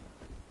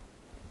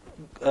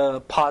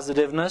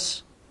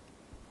positiveness,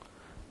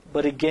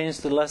 but it gains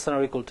the less than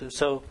or equal to.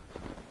 So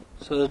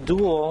the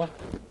dual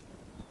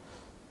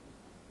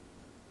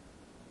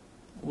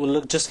will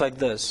look just like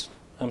this.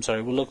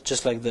 Will look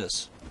just like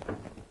this.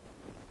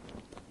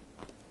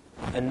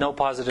 And no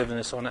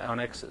positiveness on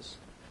x's.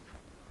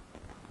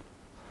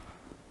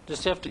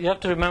 Just you have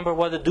to remember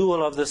what the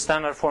dual of the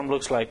standard form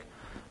looks like.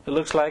 It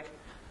looks like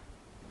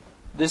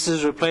this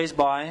is replaced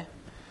by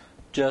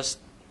just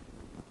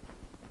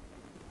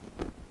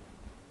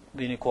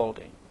the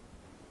inequality.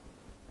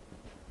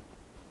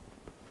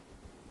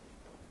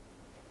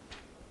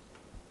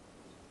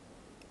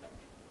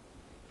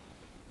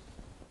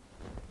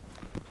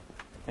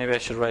 Maybe I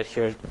should write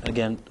here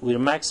again. We're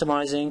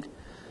maximizing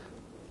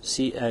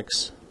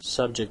Cx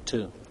subject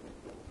to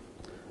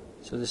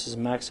So this is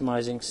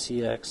maximizing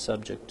Cx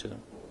subject to.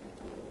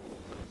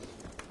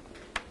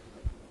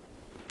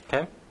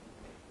 Okay?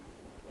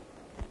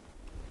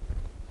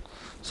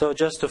 So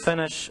just to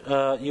finish,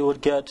 you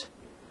would get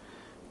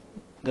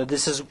that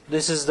this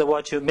is the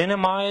what you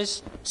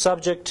minimize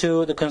subject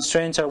to the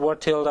constraints are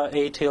what tilde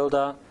a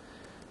tilde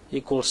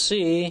equals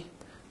c.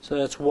 So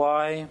that's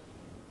y.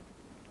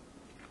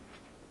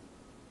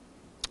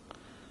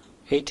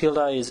 A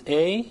tilde is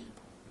a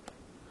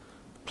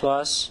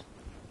plus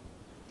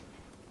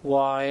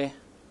y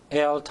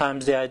l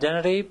times the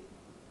identity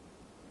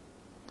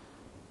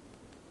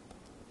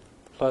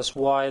plus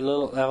y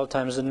little l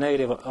times the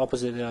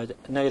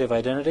negative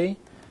identity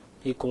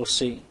equals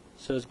c.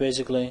 So it's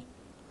basically,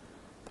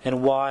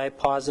 and y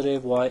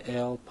positive, y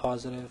l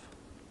positive,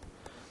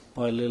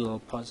 y little l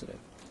positive.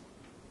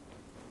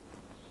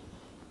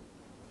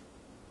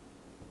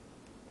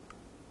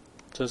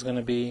 So it's going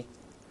to be,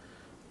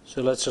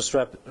 so let's just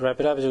wrap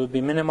it up. It would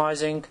be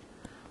minimizing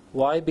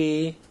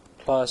yb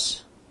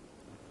plus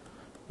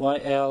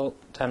yl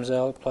times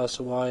l plus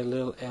y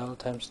little l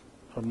times,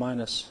 or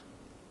minus,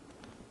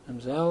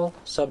 times l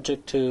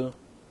subject to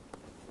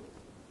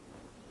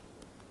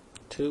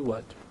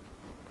what?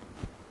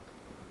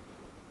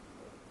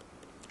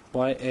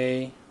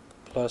 Ya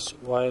plus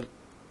y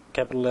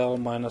capital L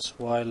minus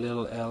y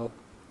little l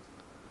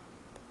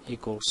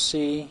equals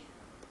c,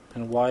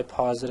 and y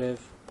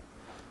positive,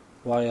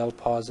 yl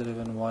positive,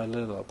 and y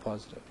little l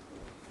positive.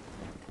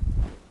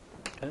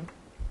 Okay?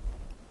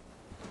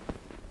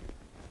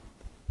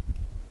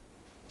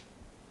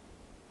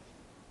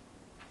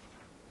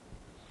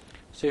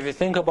 So if you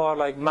think about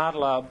like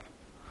MATLAB,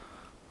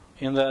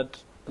 in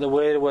that the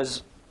way it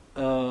was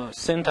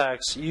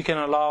syntax, you can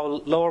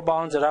allow lower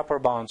bounds and upper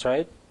bounds,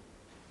 right?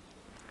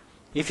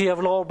 If you have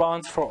lower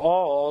bounds for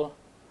all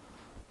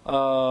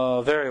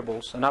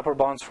variables and upper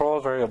bounds for all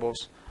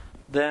variables,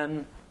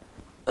 then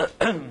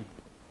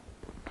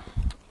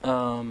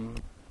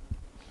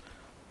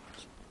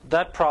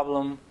that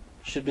problem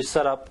should be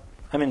set up.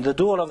 I mean, the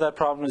dual of that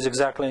problem is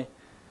exactly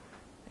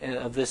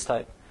of this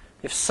type.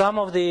 If some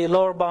of the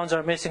lower bounds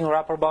are missing or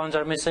upper bounds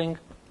are missing,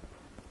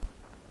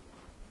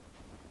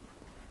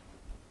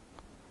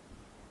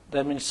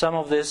 that means some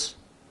of this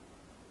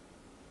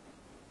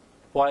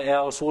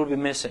YLs will be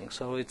missing.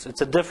 So it's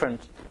a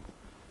different,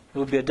 it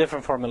would be a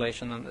different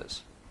formulation than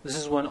this. This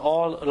is when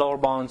all lower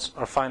bounds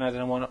are finite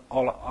and when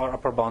all our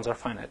upper bounds are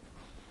finite.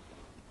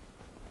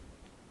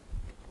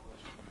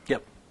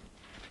 Yep.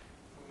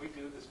 When we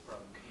do this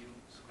problem, can you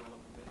scroll up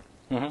a bit?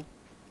 Mm-hmm.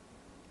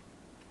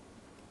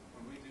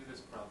 When we do this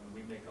problem,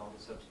 we make all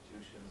the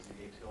substitutions,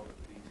 the a tilde,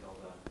 the b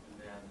tilde,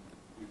 and then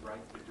we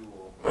write the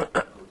dual.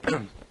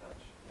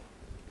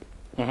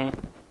 Mm-hmm.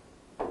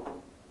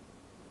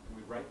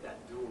 We write that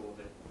dual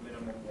that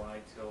minimum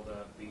y tilde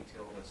b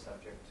tilde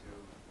subject to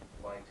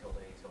y tilde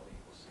a tilde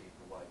equals c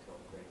for y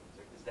tilde greater than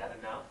 6. Is that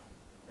enough,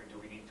 or do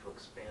we need to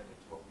expand it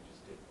to what we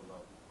just did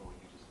below, or what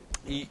you just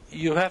did?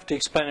 You have to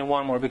expand it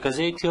one more because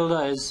a tilde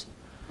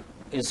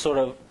is sort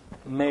of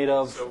made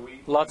of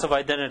lots of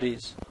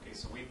identities. Okay,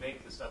 so we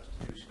make the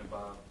substitution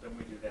above, then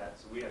we do that.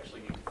 So we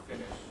actually need to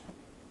finish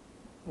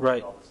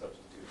Right. all the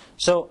substitutions.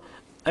 So,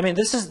 I mean,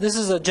 this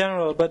is a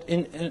general, but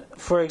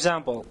for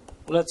example,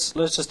 let's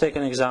just take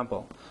an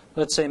example.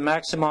 Let's say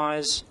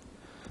maximize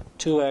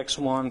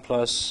 2x1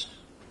 plus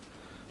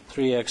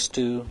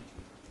 3x2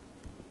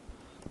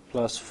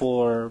 plus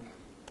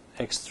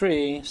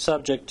 4x3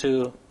 subject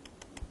to,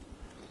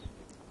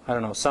 I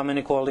don't know, some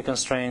inequality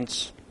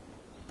constraints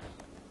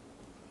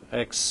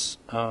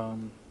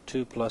x2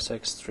 plus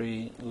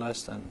x3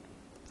 less than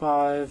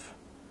 5,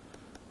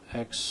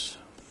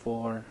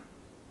 x4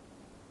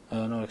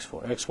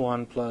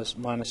 x1 plus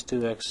minus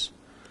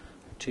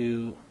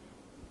 2x2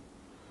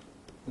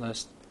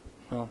 less,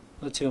 well,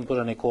 let's even put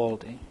an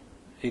equality,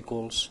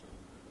 equals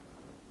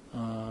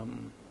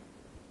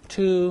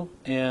 2,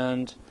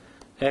 and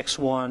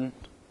x1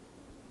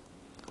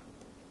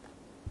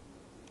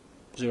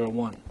 0,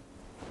 1.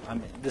 I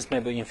mean, this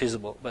may be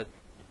infeasible, but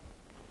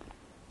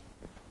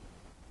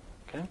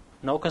okay,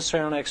 no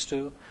constraint on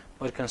x2,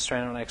 but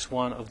constraint on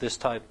x1 of this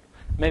type.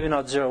 Maybe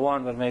not 0,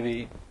 1, but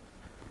maybe.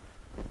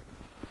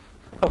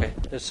 Okay,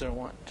 that's 0,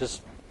 1.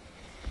 Just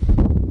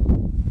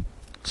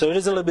so it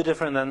is a little bit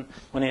different than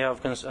when you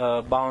have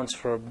bounds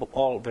for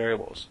all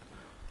variables.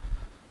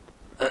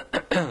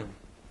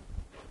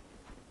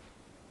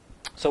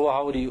 So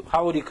how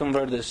would you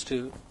convert this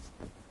to,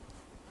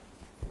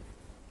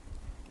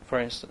 for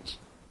instance?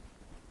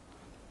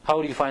 How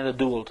would you find a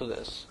dual to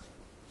this?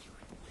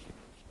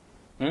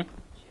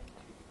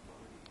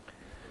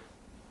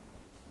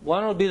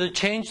 One would be to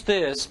change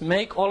this,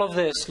 make all of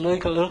this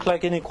look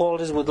like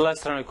inequalities with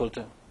less than or equal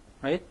to,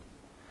 right?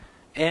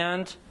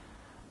 And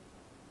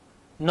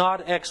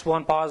not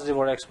x1 positive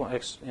or x1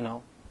 x, you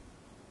know.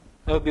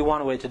 That would be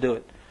one way to do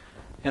it.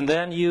 And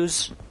then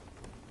use,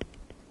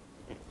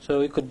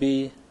 so it could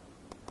be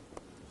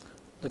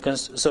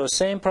so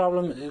same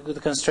problem. The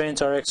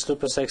constraints are x2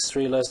 plus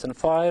x3 less than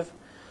 5,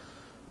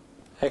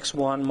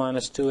 x1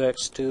 minus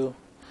 2x2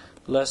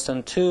 less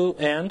than 2,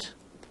 and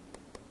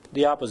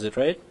the opposite,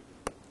 right?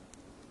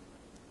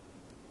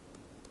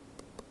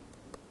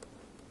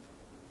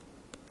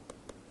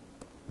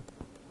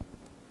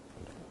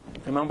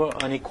 Remember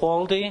an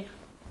equality?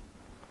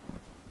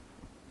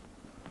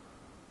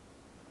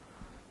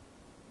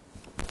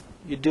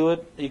 You do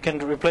it, you can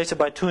replace it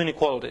by two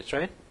inequalities,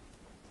 right?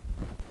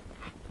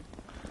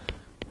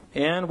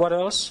 And what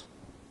else?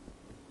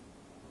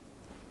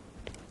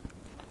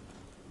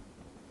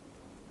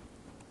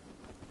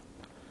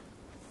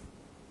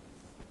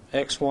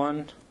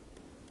 x1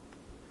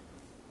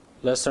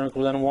 less than or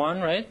equal than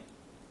 1, right?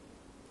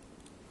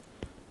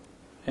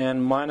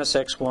 And minus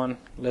x1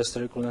 less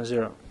than or equal than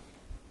 0.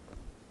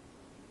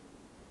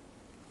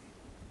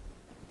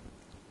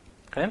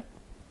 Okay?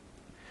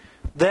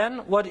 Then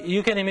what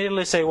you can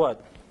immediately say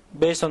what?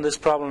 Based on this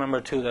problem number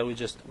 2 that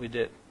we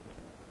did.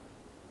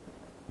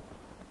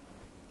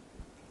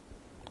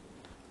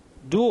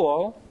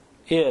 Dual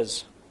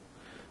is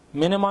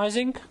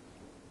minimizing.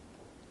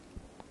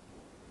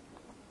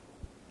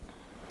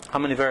 How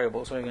many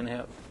variables are you going to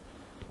have?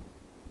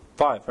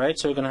 5, right?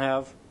 So we're going to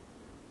have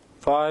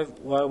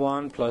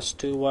 5y1 plus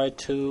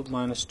 2y2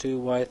 minus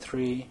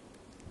 2y3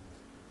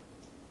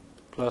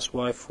 plus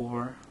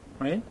y4,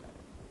 right?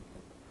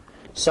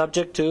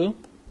 Subject to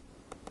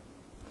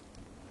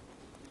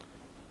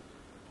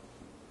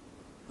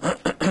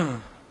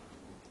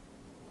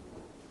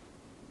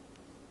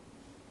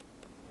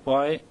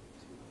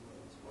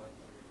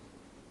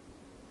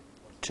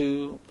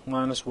y2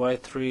 minus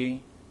y3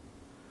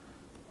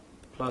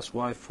 plus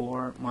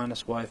y4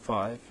 minus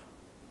y5.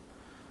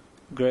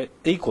 Great.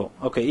 Equal.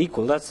 Okay,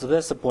 equal. That's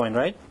the point,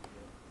 right?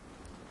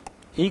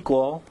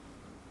 Equal,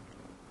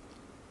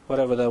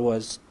 whatever that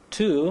was,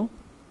 2,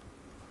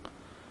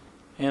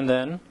 and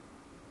then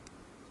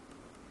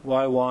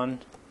y1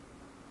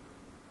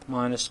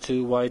 minus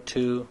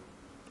 2y2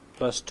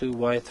 plus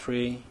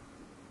 2y3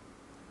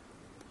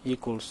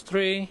 equals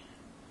 3,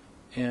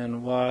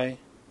 and y1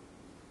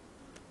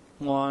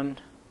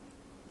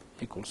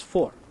 equals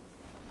 4.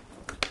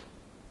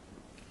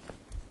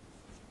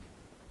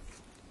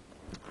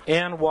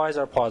 And y's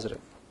are positive.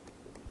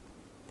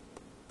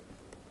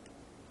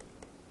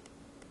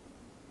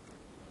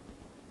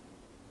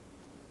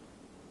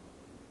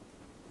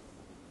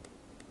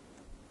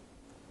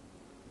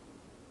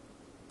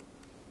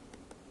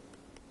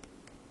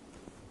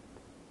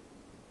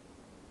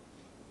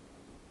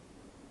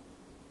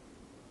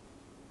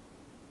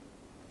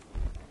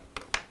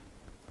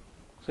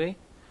 See?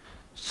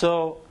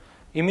 So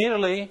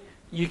immediately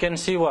you can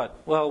see what?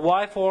 Well,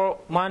 y4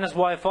 minus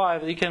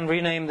y5, you can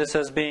rename this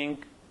as being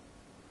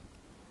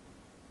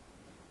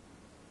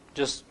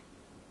just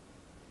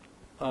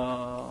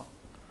a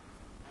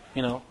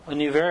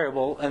new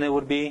variable, and it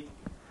would be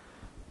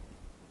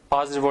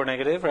positive or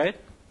negative, right?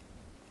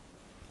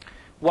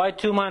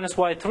 y2 minus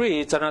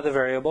y3, it's another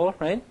variable,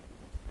 right?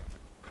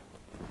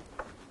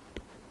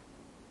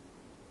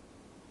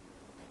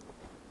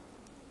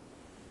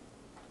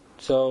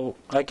 So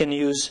I can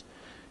use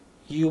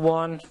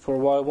u1 for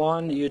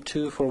y1,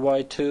 u2 for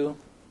y2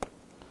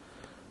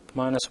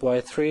 minus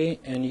y3,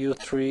 and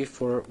u3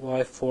 for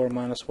y4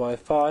 minus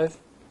y5.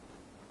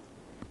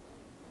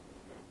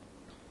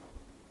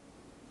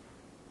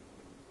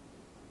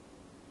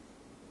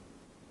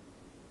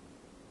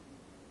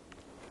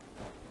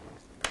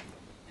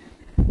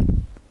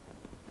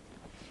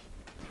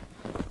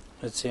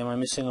 Let's see, am I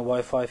missing a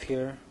y5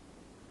 here?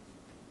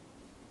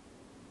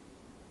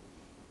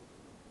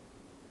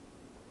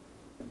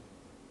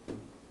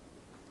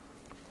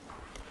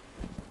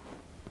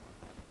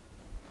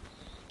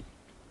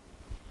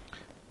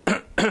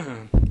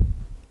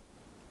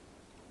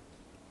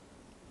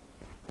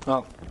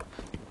 Well,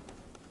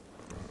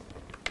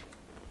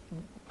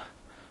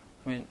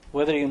 I mean,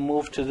 whether you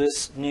move to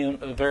this new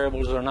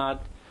variables or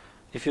not,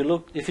 if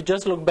you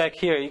just look back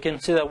here, you can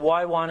see that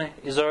y1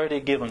 is already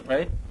given,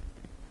 right?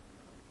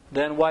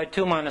 Then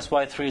y2 minus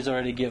y3 is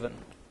already given.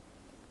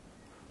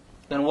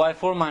 Then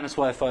y4 minus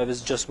y5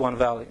 is just one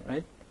value,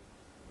 right?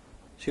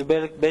 So you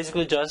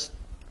basically just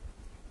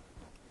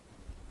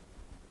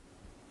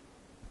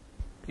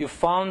you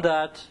found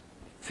that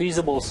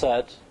feasible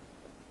set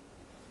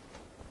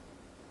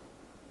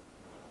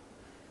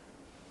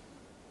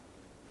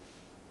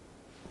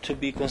to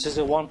be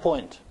consistent at one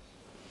point.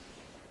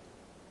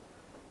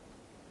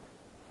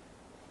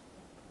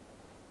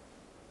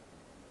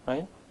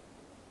 Right?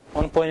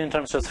 One point in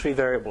terms of three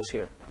variables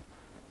here.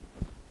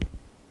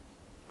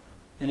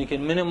 And you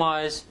can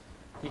minimize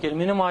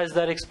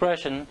that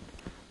expression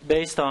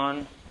based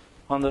on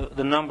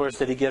the numbers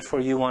that you get for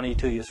u1,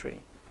 u2, u3.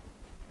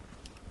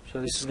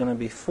 So this is going to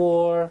be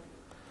 4.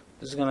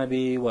 This is going to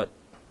be what?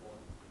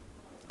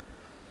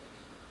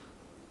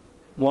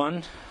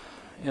 1.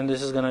 And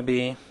this is going to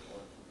be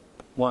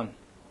 1.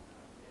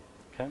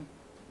 Okay?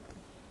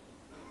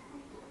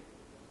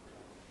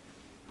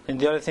 And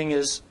the other thing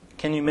is,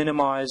 can you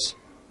minimize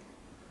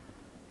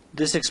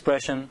this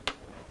expression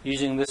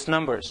using these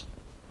numbers?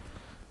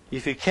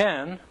 If you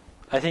can,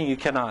 I think you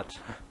cannot.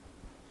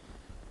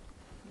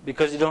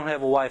 Because you don't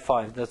have a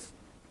y5.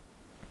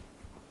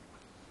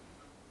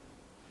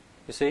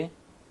 You see?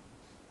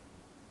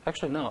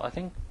 Actually, no. I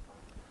think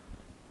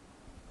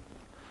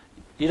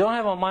you don't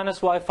have a minus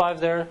y5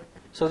 there,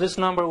 so this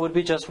number would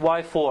be just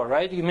y4,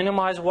 right? You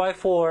minimize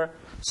y4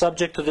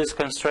 subject to this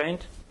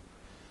constraint.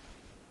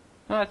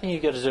 And I think you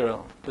get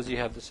 0 because you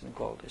have this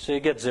inequality. So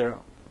you get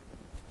 0.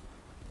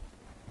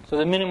 So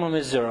the minimum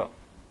is 0.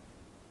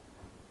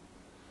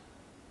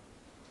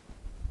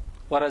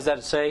 What does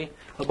that say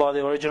about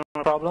the original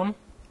problem?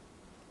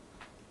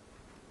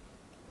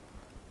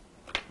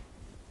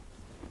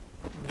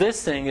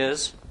 This thing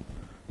is,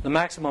 the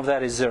maximum of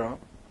that is 0,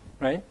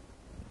 right?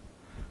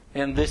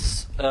 And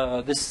this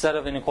set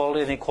of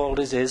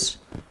inequalities is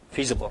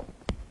feasible.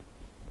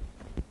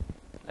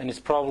 And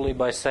it's probably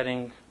by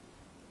setting,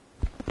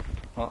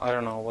 well, I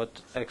don't know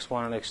what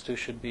x1 and x2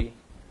 should be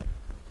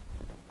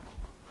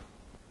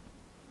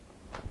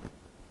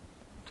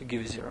to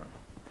give you 0.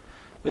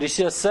 But you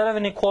see, a set of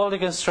inequality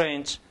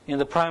constraints in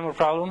the primal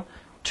problem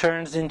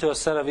turns into a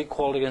set of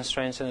equality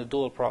constraints in the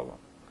dual problem.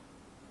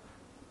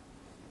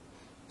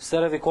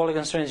 Set of equality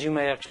constraints you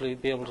may actually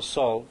be able to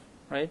solve,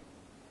 right?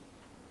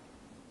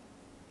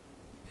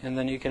 And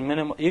then you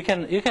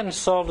can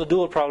solve the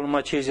dual problem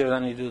much easier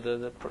than you do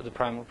the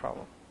primal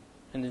problem,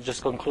 and then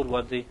just conclude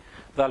what the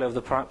value of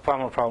the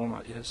primal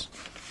problem is.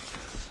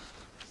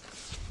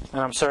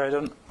 And I'm sorry, I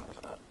don't.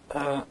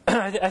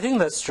 I think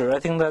that's true. I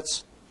think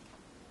that's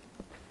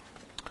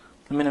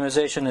the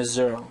minimization is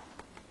 0.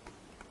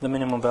 The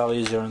minimum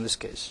value is 0 in this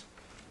case.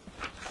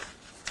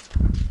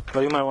 But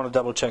you might want to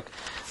double check.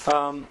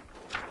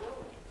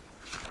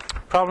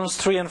 Problems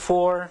 3 and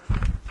 4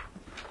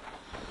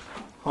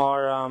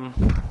 are,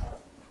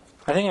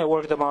 I think I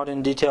worked them out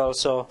in detail,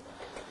 so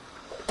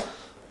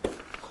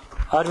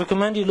I'd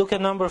recommend you look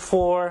at number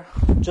 4,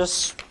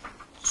 just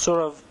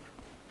sort of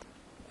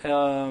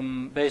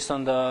based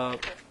on the,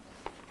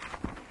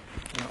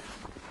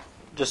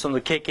 just on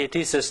the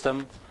KKT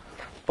system,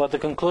 but the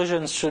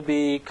conclusions should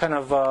be kind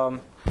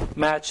of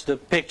match the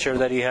picture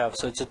that you have.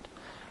 So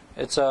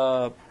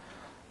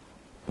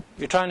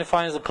you're trying to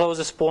find the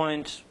closest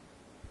point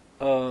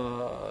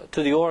to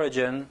the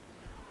origin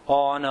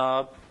on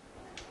a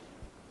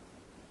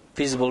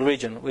feasible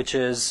region, which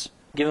is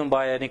given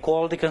by an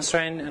equality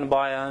constraint and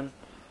by an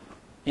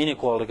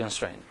inequality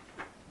constraint.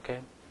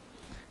 Okay,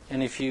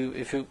 and if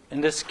you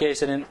in this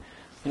case, and in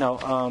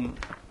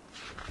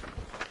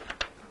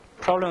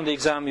probably on the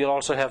exam you'll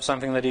also have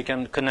something that you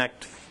can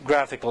connect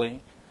graphically,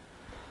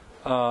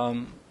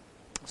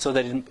 so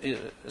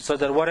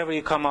that whatever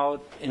you come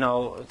out,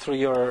 through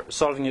your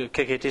solving your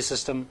KKT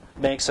system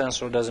makes sense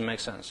or doesn't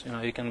make sense.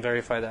 You can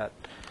verify that.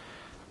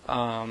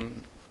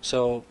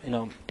 So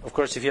of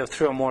course, if you have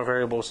 3 or more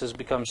variables, this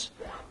becomes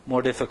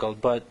more difficult.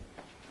 But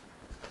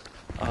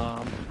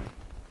I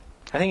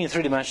think in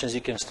 3 dimensions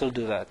you can still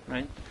do that,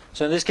 right?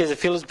 So in this case, a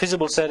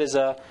feasible set is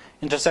a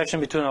intersection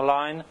between a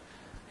line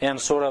and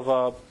sort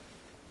of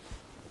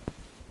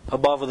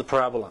above the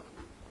parabola.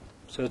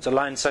 So it's a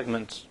line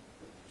segment.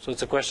 So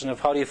it's a question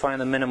of how do you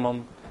find the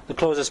minimum, the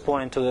closest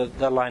point to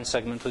that line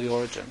segment to the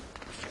origin.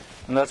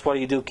 And that's why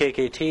you do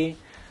KKT,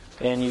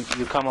 and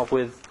you come up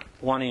with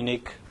one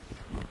unique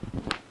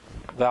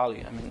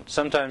value. I mean,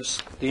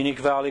 sometimes the unique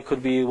value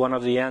could be one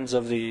of the ends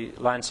of the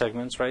line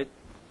segments, right?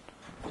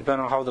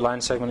 Depending on how the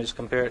line segment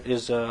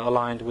is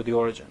aligned with the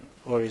origin,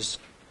 or is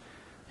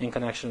in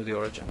connection with the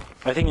origin.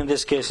 I think in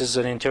this case it's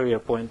an interior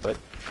point, but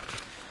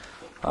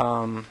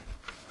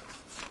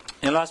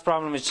and last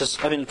problem is just,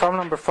 problem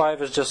number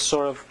 5 is just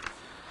sort of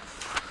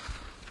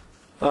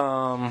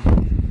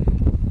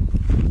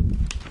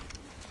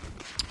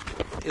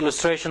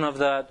illustration of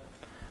that.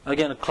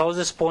 Again, the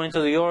closest point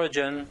to the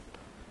origin.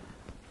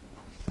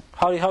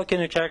 How can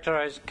you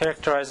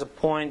characterize a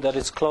point that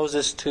is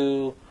closest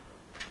to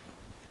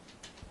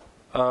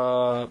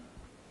a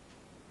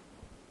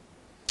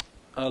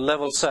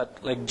level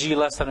set, like g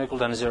less than or equal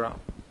than 0?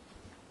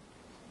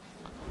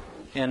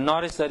 And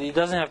notice that it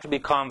doesn't have to be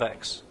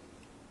convex.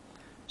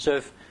 So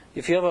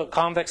if you have a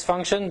convex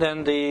function,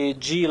 then the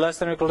g less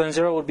than or equal than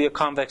 0 would be a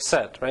convex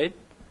set, right?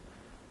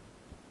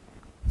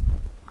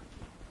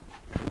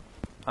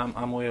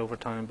 I'm way over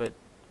time, but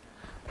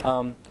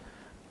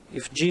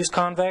if g is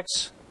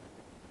convex,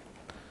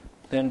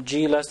 then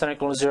g less than or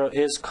equal to 0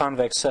 is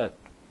convex set,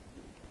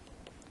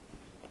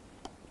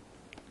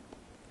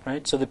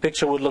 right? So the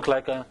picture would look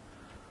like a,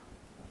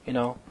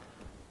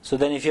 so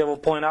then if you have a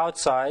point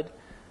outside,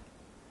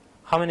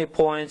 how many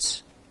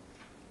points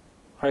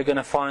are you going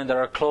to find that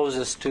are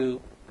closest to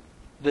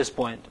this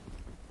point?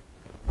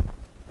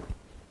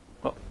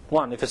 Well,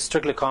 1 if it's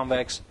strictly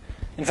convex.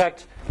 In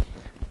fact,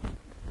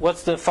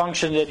 what's the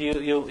function that you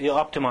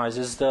optimize?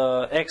 Is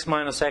the x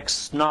minus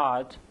x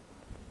naught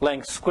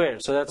length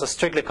squared. So that's a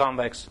strictly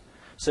convex.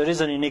 So it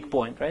is a unique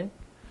point, right?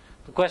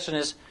 The question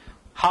is,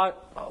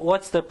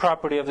 what's the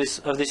property of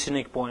this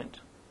unique point?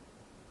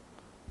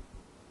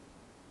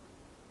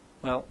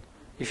 Well,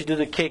 if you do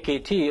the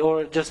KKT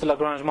or just the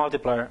Lagrange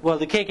multiplier, well,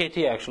 the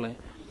KKT actually,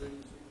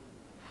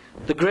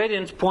 the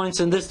gradient points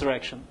in this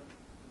direction.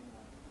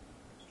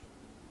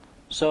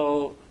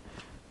 So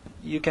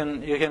you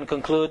can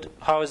conclude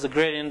how is the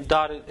gradient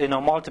dotted,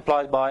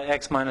 multiplied by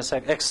x minus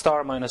x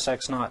star minus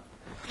x naught,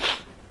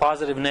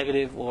 positive,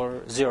 negative,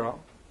 or 0.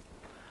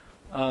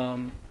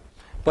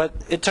 But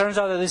it turns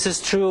out that this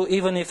is true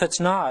even if it's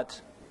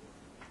not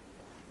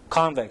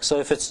convex. So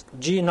if it's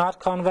G not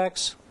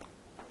convex,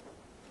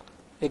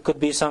 it could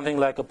be something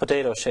like a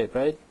potato shape,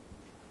 right?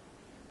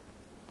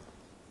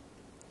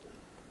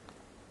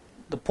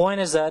 The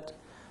point is that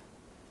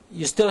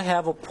you still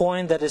have a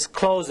point that is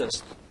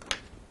closest.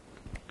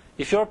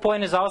 If your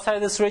point is outside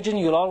this region,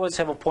 you'll always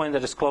have a point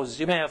that is closest.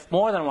 You may have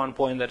more than one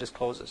point that is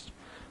closest,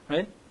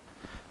 right?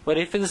 But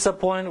if it is a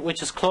point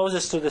which is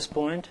closest to this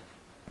point,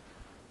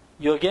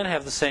 you again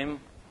have the same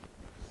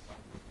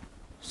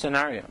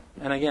scenario.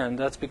 And again,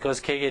 that's because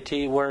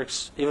KKT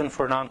works even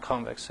for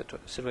non-convex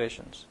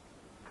situations.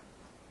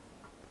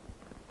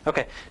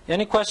 Okay.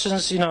 Any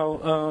questions? You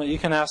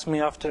can ask me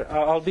after.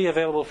 I'll be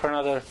available for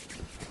another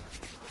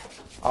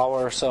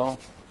hour or so,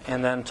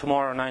 and then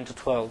tomorrow 9 to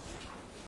 12.